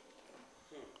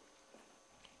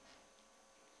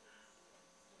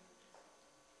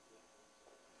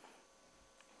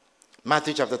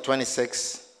 Matthew chapter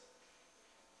 26,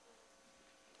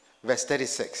 verse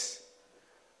 36.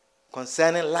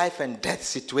 Concerning life and death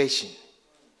situation.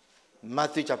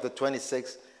 Matthew chapter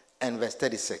 26 and verse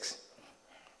 36.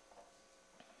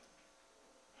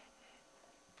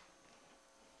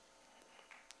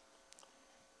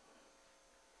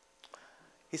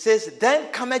 He says,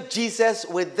 then cometh Jesus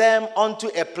with them unto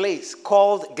a place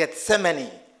called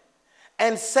Gethsemane,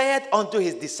 and saith unto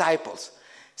his disciples,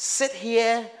 sit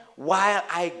here while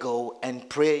I go and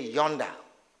pray yonder.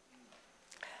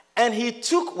 And he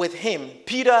took with him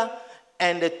Peter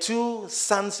and the 2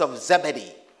 sons of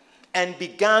Zebedee, and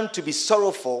began to be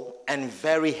sorrowful and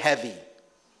very heavy.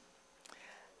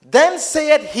 Then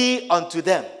saith he unto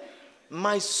them,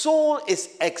 my soul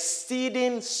is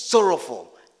exceeding sorrowful,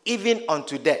 even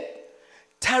unto death.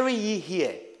 Tarry ye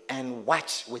here and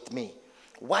watch with me.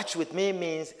 Watch with me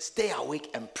means stay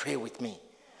awake and pray with me.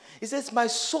 He says, my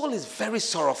soul is very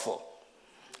sorrowful.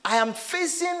 I am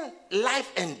facing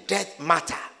life and death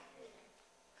matter.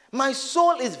 My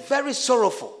soul is very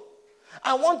sorrowful.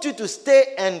 I want you to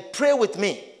stay and pray with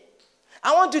me.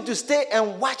 I want you to stay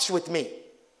and watch with me.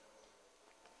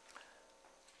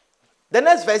 The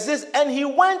next verse says, and he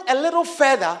went a little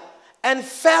further and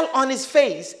fell on his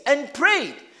face and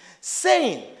prayed,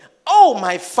 saying, oh,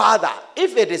 my Father,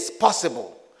 if it is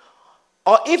possible,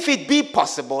 or if it be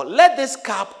possible, let this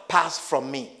cup pass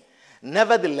from me.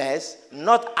 Nevertheless,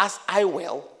 not as I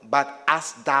will, but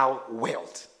as thou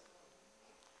wilt.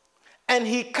 And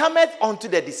he cometh unto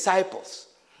the disciples,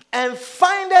 and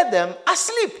findeth them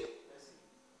asleep.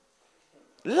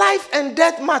 Life and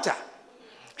death matter.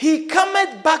 He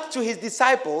cometh back to his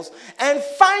disciples, and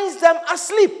finds them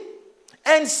asleep,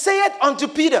 and saith unto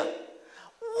Peter,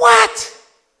 what?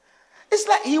 It's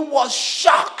like he was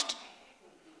shocked.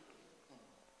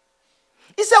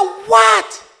 He said,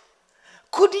 what?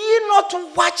 Could ye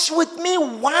not watch with me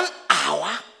 1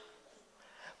 hour?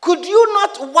 Could you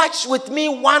not watch with me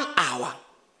 1 hour?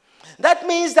 That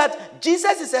means that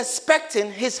Jesus is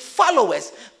expecting his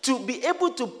followers to be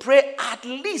able to pray at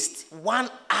least 1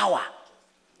 hour.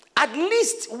 At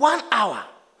least 1 hour.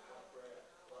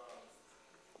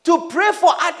 To pray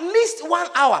for at least 1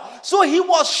 hour. So he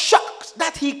was shocked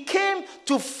that he came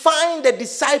to find the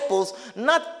disciples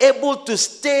not able to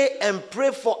stay and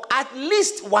pray for at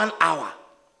least 1 hour.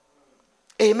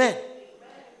 Amen.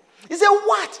 He said,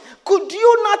 what? Could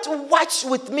you not watch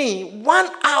with me 1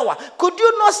 hour? Could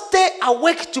you not stay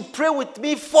awake to pray with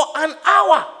me for an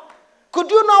hour? Could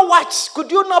you not watch?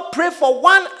 Could you not pray for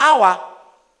 1 hour?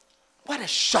 What a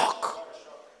shock.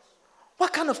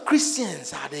 What kind of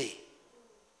Christians are they?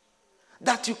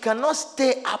 That you cannot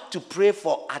stay up to pray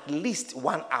for at least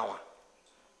 1 hour.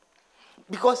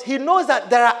 Because he knows that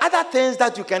there are other things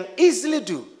that you can easily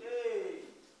do.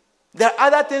 There are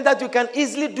other things that you can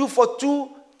easily do for 2,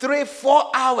 3, 4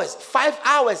 hours, 5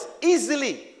 hours,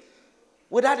 easily,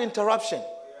 without interruption.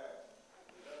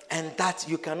 And that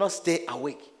you cannot stay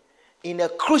awake. In a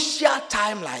crucial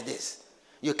time like this,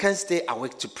 you can't stay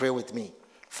awake to pray with me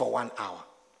for 1 hour.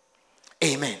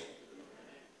 Amen.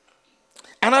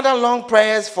 Another long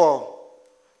prayers for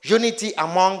unity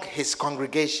among his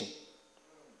congregation.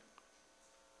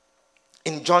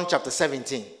 In John chapter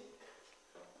 17.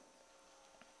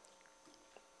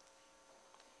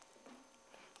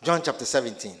 John chapter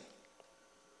 17.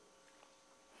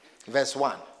 Verse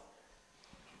 1.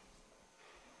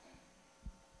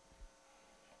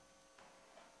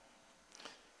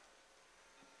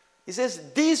 He says,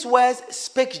 these words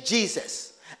spake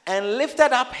Jesus, and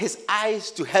lifted up his eyes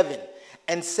to heaven,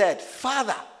 and said,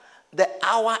 Father, the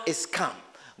hour is come.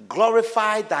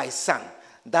 Glorify thy Son,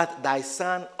 that thy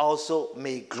Son also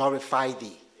may glorify thee.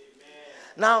 Amen.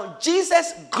 Now,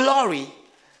 Jesus' glory,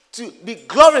 to be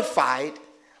glorified,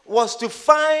 was to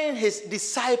find his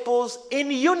disciples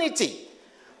in unity,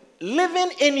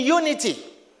 living in unity.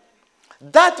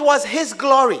 That was his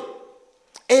glory.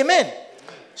 Amen.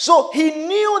 So he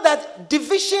knew that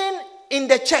division in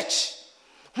the church,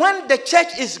 when the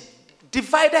church is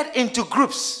divided into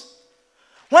groups,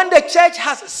 when the church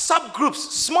has subgroups,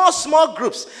 small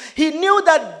groups, he knew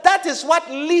that that is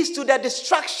what leads to the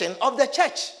destruction of the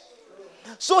church.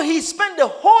 So he spent the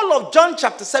whole of John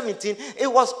chapter 17,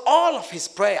 it was all of his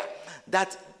prayer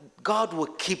that God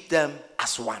would keep them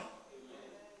as one.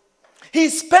 He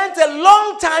spent a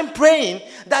long time praying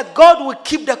that God would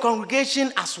keep the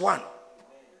congregation as one.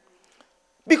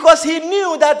 Because he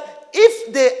knew that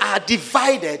if they are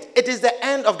divided, it is the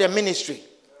end of the ministry.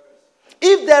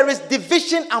 If there is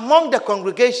division among the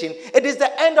congregation, it is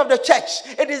the end of the church.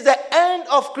 It is the end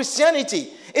of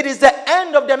Christianity. It is the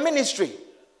end of the ministry.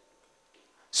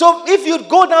 So if you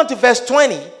go down to verse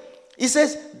 20, he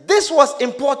says, this was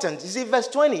important. You see, verse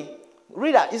 20,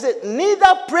 read that. He said,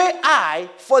 neither pray I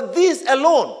for these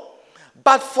alone,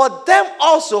 but for them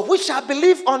also which shall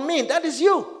believe on me. That is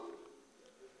you.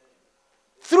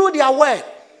 Through their word.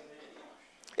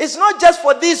 It's not just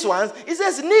for these ones. He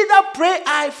says, neither pray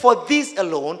I for these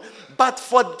alone, but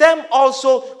for them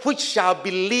also which shall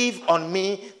believe on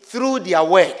me through their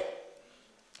word.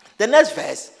 The next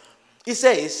verse, it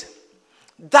says,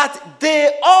 that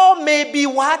they all may be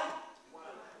what?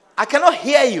 I cannot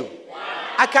hear you.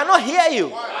 I cannot hear you.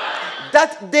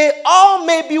 That they all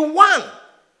may be one,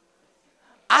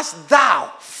 as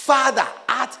thou, Father,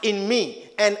 art in me,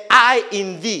 and I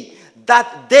in thee,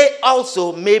 that they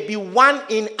also may be one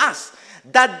in us,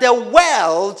 that the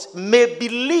world may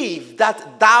believe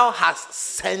that thou hast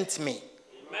sent me.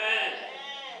 Amen.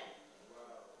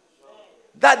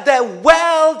 That the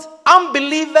world,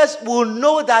 unbelievers, will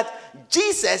know that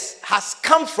Jesus has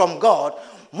come from God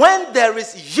when there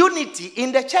is unity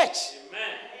in the church.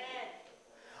 Amen.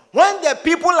 When the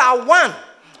people are one,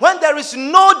 when there is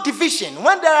no division,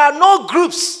 when there are no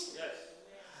groups, yes,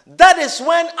 that is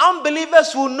when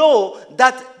unbelievers will know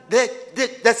that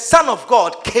the Son of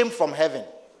God came from heaven.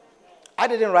 I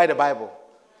didn't write the Bible.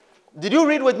 Did you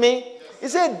read with me? He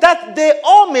said that they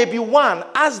all may be one,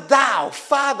 as thou,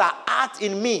 Father, art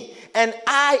in me, and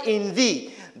I in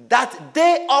thee, that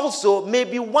they also may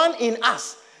be one in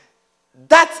us,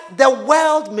 that the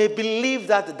world may believe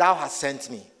that thou hast sent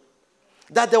me.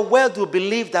 That the world will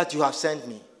believe that you have sent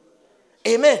me.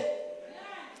 Amen.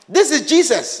 This is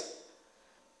Jesus.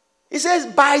 He says,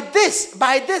 by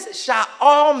this shall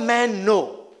all men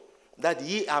know that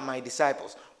ye are my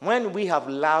disciples, when we have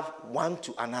loved one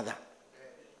to another.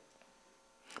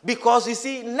 Because you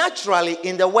see, naturally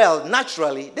in the world,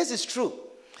 this is true.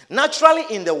 Naturally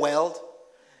in the world,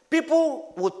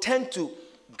 people will tend to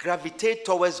gravitate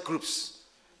towards groups.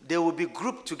 They will be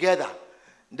grouped together.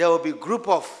 There will be group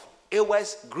of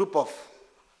Awes, group of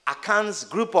Akans,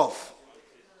 group of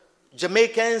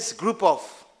Jamaicans, group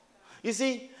of. You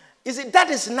see, that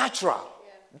is natural.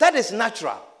 That is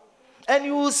natural. And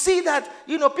you will see that,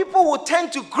 people will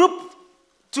tend to group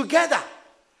together.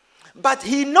 But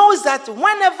he knows that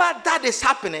whenever that is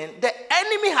happening, the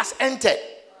enemy has entered.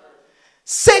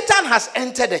 Satan has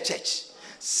entered the church.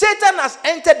 Satan has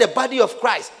entered the body of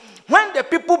Christ. When the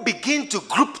people begin to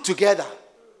group together,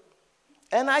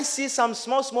 and I see some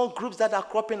small groups that are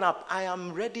cropping up, I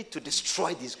am ready to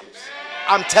destroy these groups.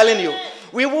 I'm telling you,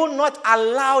 we will not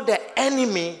allow the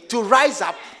enemy to rise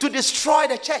up to destroy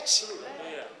the church.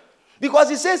 Because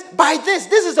he says, by this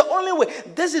is the only way.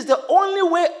 This is the only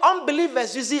way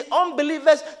unbelievers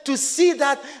to see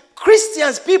that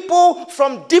Christians, people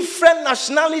from different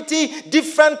nationality,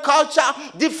 different culture,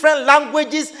 different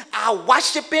languages are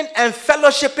worshiping and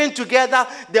fellowshipping together.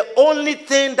 The only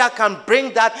thing that can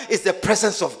bring that is the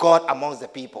presence of God amongst the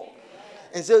people.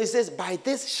 And so he says, by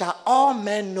this shall all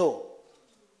men know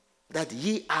that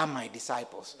ye are my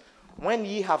disciples, when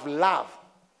ye have loved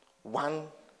one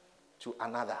to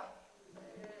another.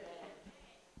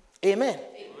 Amen.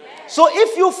 So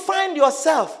if you find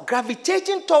yourself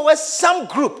gravitating towards some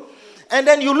group, and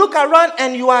then you look around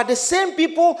and you are the same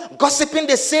people, gossiping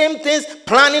the same things,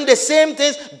 planning the same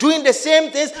things, doing the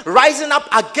same things, rising up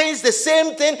against the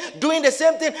same thing, doing the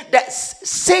same thing, that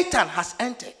Satan has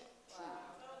entered.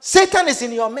 Satan is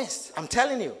in your midst. I'm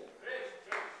telling you.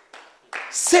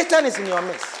 Satan is in your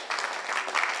midst.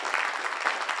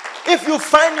 If you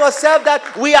find yourself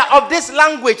that we are of this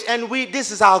language and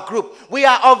this is our group. We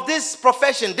are of this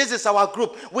profession, this is our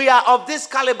group. We are of this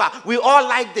caliber, we all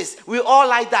like this, we all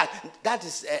like that. That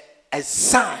is a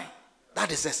sign.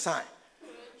 That is a sign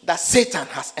that Satan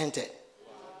has entered.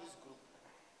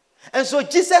 And so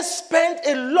Jesus spent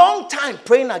a long time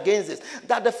praying against this,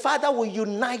 that the Father will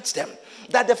unite them,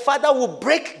 that the Father will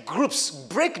break groups,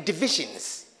 break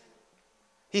divisions.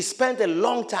 He spent a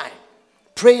long time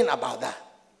praying about that.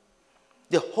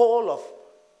 The whole of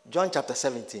John chapter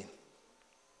 17.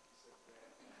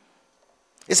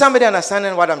 Is somebody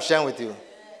understanding what I'm sharing with you?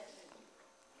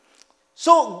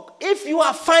 So if you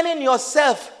are finding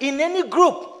yourself in any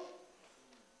group,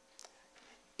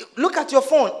 look at your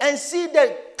phone and see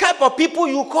the type of people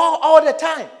you call all the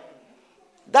time.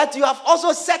 That you have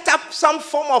also set up some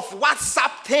form of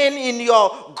WhatsApp thing in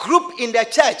your group in the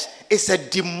church. It's a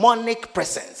demonic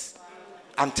presence.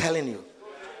 I'm telling you.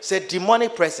 It's a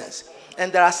demonic presence.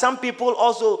 And there are some people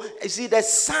also, you see, the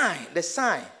sign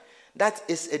that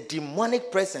is a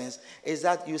demonic presence is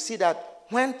that you see that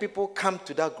when people come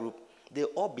to that group, they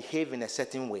all behave in a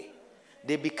certain way.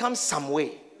 They become some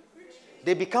way.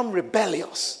 They become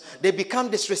rebellious. They become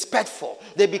disrespectful.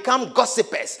 They become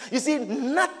gossipers. You see,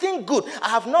 nothing good. I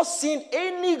have not seen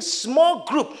any small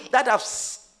group that have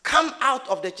come out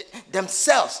of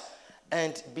themselves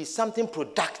and be something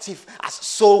productive as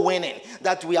soul winning.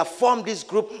 That we have formed this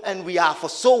group and we are for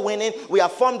soul winning. We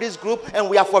have formed this group and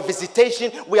we are for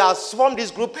visitation. We have formed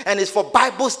this group and it's for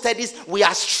Bible studies. We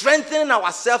are strengthening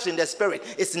ourselves in the spirit.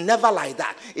 It's never like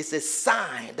that. It's a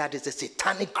sign that it's a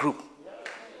satanic group.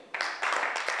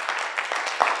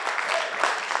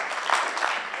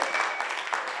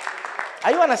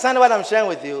 Are you understanding what I'm sharing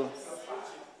with you?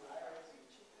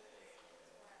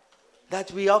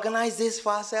 That we organize this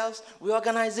for ourselves. We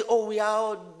organize it. Oh, we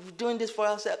are doing this for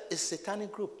ourselves. It's a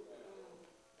satanic group.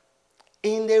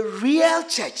 In the real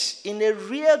church, in the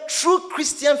real true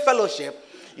Christian fellowship,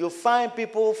 you find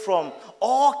people from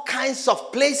all kinds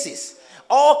of places,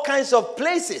 all kinds of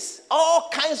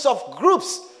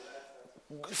groups,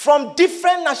 from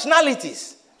different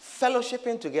nationalities,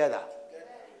 fellowshipping together.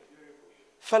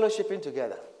 Fellowshipping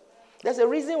together. There's a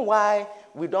reason why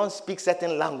we don't speak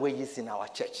certain languages in our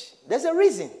church. There's a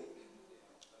reason.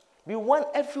 We want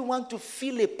everyone to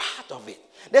feel a part of it.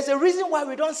 There's a reason why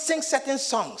we don't sing certain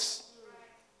songs.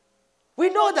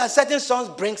 We know that certain songs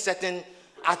bring certain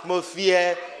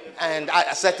atmosphere and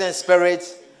a certain spirit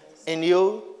in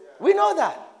you. We know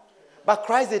that. But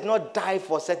Christ did not die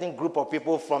for a certain group of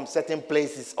people from certain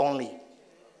places only.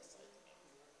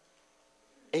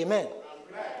 Amen.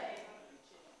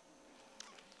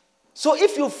 So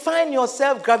if you find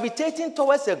yourself gravitating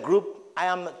towards a group, I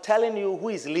am telling you who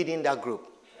is leading that group.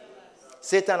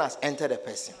 Satan has entered the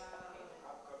person.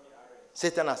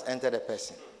 Satan has entered the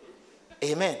person.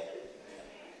 Amen.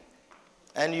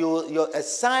 And a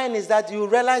sign is that you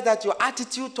realize that your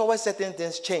attitude towards certain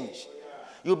things change.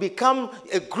 You become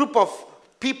a group of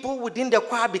people within the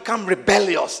choir become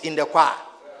rebellious in the choir.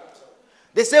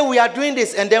 They say we are doing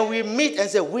this and then we meet and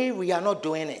say we are not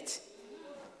doing it.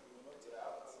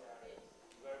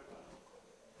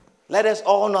 Let us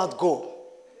all not go.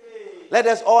 Let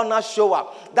us all not show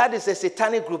up. That is a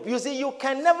satanic group. You see, you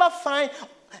can never find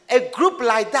a group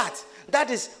like that. That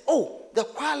is, the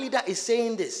choir leader is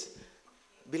saying this.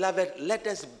 Beloved, let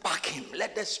us back him.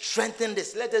 Let us strengthen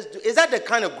this. Let us do. Is that the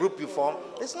kind of group you form?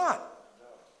 It's not.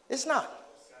 It's not.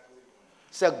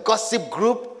 It's a gossip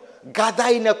group. Gather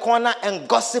in a corner and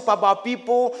gossip about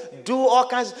people. Do all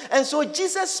kinds. And so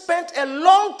Jesus spent a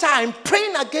long time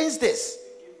praying against this.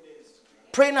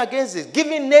 Praying against this,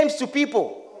 giving names to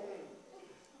people.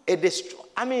 It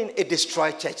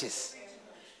destroyed churches.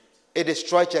 It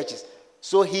destroyed churches.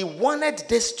 So he wanted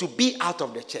this to be out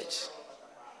of the church.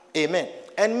 Amen.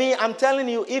 And me, I'm telling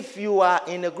you, if you are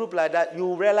in a group like that,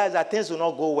 you realize that things will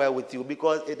not go well with you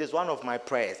because it is one of my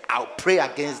prayers. I'll pray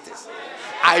against this.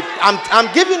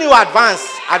 I'm giving you advance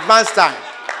time.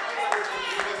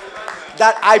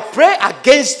 That I pray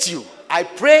against you. I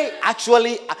pray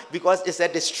actually because it's a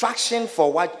distraction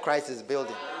for what Christ is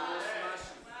building.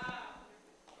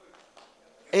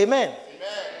 Amen.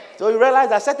 So you realize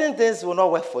that certain things will not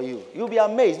work for you. You'll be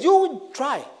amazed. You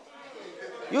try.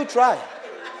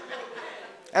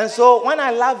 And so when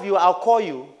I love you, I'll call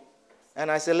you and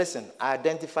I say, listen, I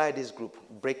identify this group.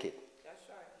 Break it.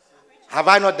 Have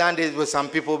I not done this with some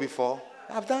people before?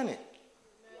 I've done it.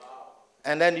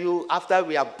 And then after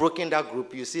we have broken that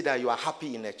group, you see that you are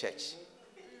happy in the church.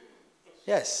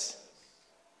 Yes.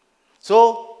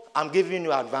 So I'm giving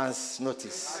you advance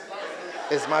notice.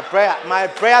 It's my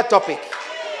prayer topic.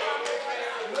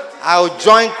 I'll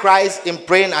join Christ in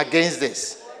praying against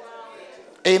this.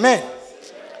 Amen.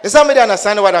 Is somebody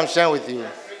understanding what I'm sharing with you?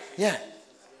 Yeah.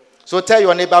 So tell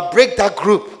your neighbor, break that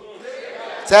group.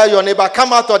 Tell your neighbor,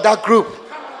 come out of that group.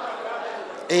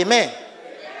 Amen.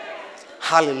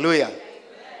 Hallelujah.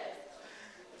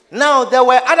 Now, there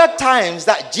were other times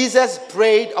that Jesus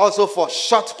prayed also for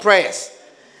short prayers.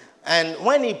 And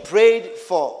when he prayed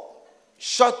for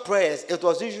short prayers, it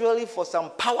was usually for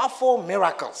some powerful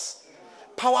miracles.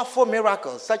 Powerful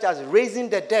miracles, such as raising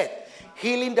the dead,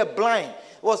 healing the blind.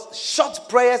 It was short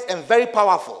prayers and very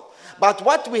powerful. But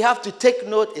what we have to take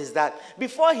note is that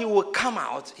before he would come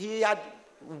out, he had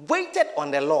waited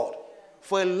on the Lord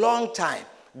for a long time,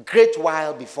 great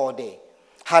while before day.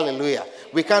 Hallelujah.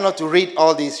 We cannot read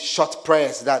all these short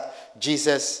prayers that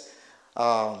Jesus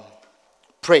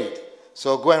prayed.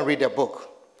 So go and read the book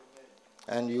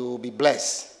and you will be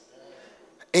blessed.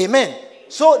 Amen.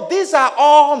 So these are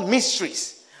all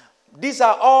mysteries. These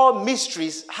are all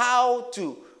mysteries how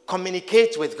to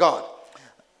communicate with God.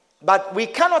 But we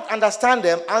cannot understand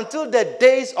them until the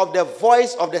days of the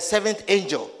voice of the seventh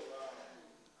angel.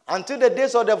 Until the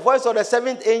days of the voice of the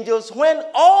seventh angels, when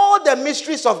all the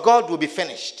mysteries of God will be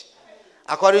finished.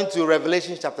 According to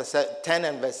Revelation chapter 10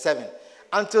 and verse 7.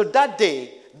 Until that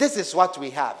day, this is what we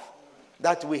have.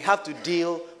 That we have to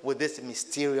deal with this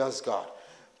mysterious God.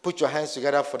 Put your hands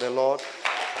together for the Lord.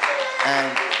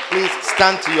 And please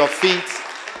stand to your feet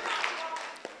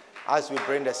as we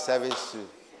bring the service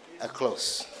to a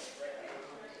close.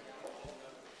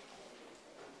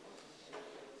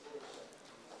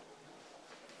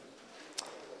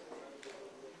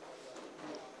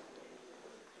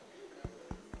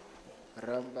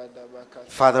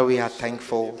 Father, we are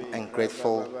thankful and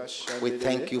grateful. We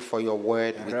thank you for your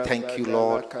word. We thank you,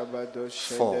 Lord,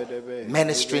 for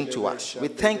ministering to us. We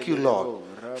thank you, Lord,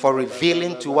 for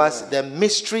revealing to us the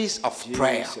mysteries of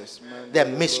prayer. The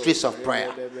mysteries of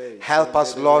prayer. Help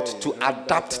us, Lord, to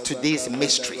adapt to these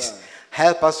mysteries.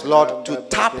 Help us, Lord, to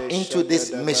tap into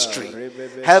this mystery.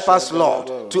 Help us,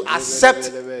 Lord, to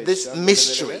accept this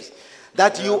mystery.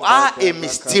 That you are a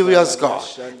mysterious God,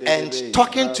 and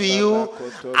talking to you,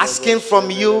 asking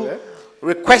from you,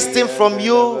 requesting from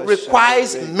you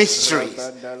requires mysteries.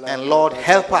 And Lord,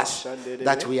 help us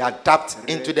that we adapt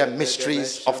into the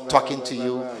mysteries of talking to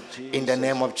you in the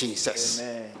name of Jesus.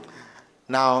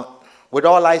 Now, with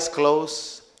all eyes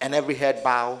closed and every head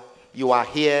bowed, you are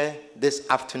here this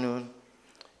afternoon.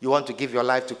 You want to give your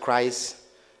life to Christ.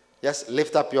 Just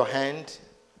lift up your hand.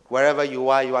 Wherever you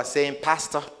are saying,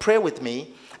 Pastor, pray with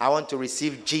me. I want to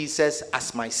receive Jesus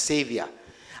as my Savior.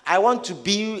 I want to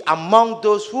be among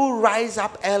those who rise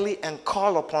up early and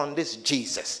call upon this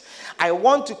Jesus. I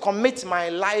want to commit my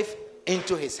life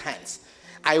into his hands.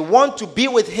 I want to be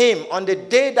with him on the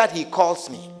day that he calls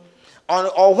me.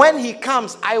 Or when he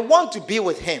comes, I want to be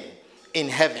with him in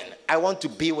heaven. I want to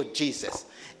be with Jesus.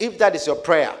 If that is your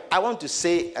prayer, I want to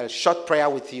say a short prayer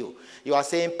with you. You are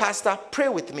saying, Pastor, pray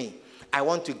with me. I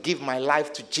want to give my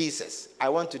life to Jesus. I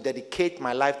want to dedicate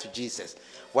my life to Jesus.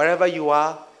 Wherever you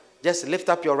are, just lift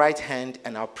up your right hand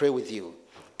and I'll pray with you.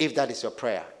 If that is your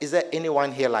prayer. Is there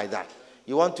anyone here like that?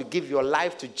 You want to give your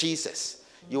life to Jesus.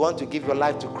 You want to give your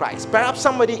life to Christ. Perhaps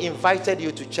somebody invited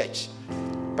you to church.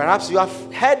 Perhaps you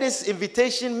have heard this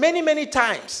invitation many, many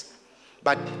times.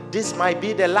 But this might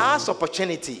be the last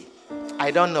opportunity. I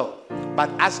don't know. But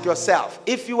ask yourself,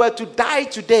 if you were to die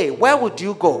today, where would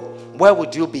you go? Where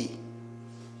would you be?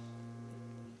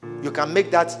 You can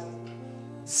make that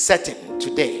setting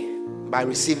today by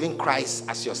receiving Christ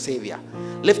as your Savior.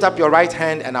 Lift up your right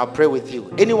hand and I'll pray with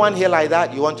you. Anyone here like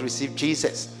that? You want to receive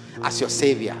Jesus as your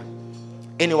Savior?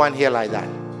 Anyone here like that?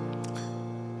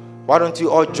 Why don't you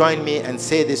all join me and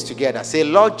say this together? Say,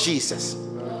 Lord Jesus.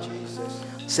 Lord Jesus.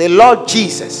 Say, Lord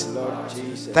Jesus. Lord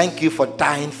Jesus. Thank you for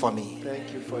dying for me.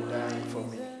 Thank you for dying for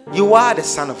me. You are the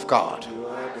Son of God. You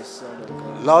are the Son of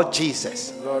God. Lord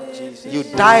Jesus. Lord Jesus. You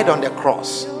died on the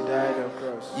cross. You died on the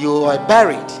cross. You were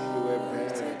buried. You were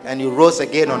buried. And you rose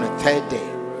again on the third day.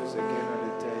 You rose again on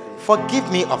the third day.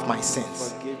 Forgive me of my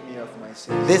sins. Forgive me of my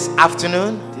sins. This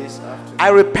afternoon, I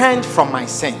repent from my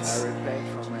sins. I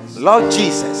repent from my sins. Lord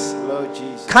Jesus, Lord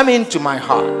Jesus. come into my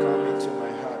heart. Come into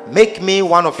my heart. Make me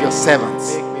one of your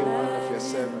servants. Make me one of your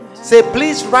servants. Say,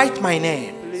 please write my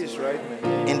name Please write my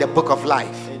name in the book of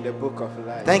life. in the book of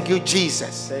life. Thank you,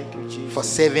 Jesus, Thank you, Jesus, for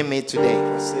saving me today.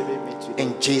 for saving me today.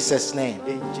 In Jesus' name,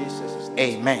 In Jesus' name.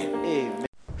 amen. Amen.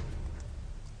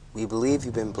 We believe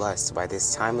you've been blessed by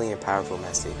this timely and powerful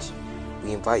message.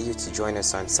 We invite you to join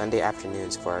us on Sunday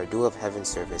afternoons for our Duel of Heaven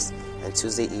service and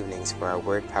Tuesday evenings for our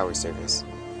Word Power service.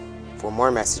 For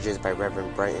more messages by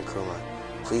Reverend Brighton Nkrumah,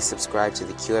 please subscribe to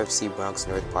the QFC Bronx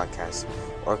North podcast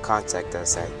or contact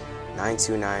us at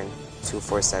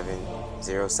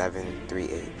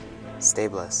 929-247-0738. Stay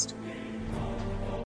blessed.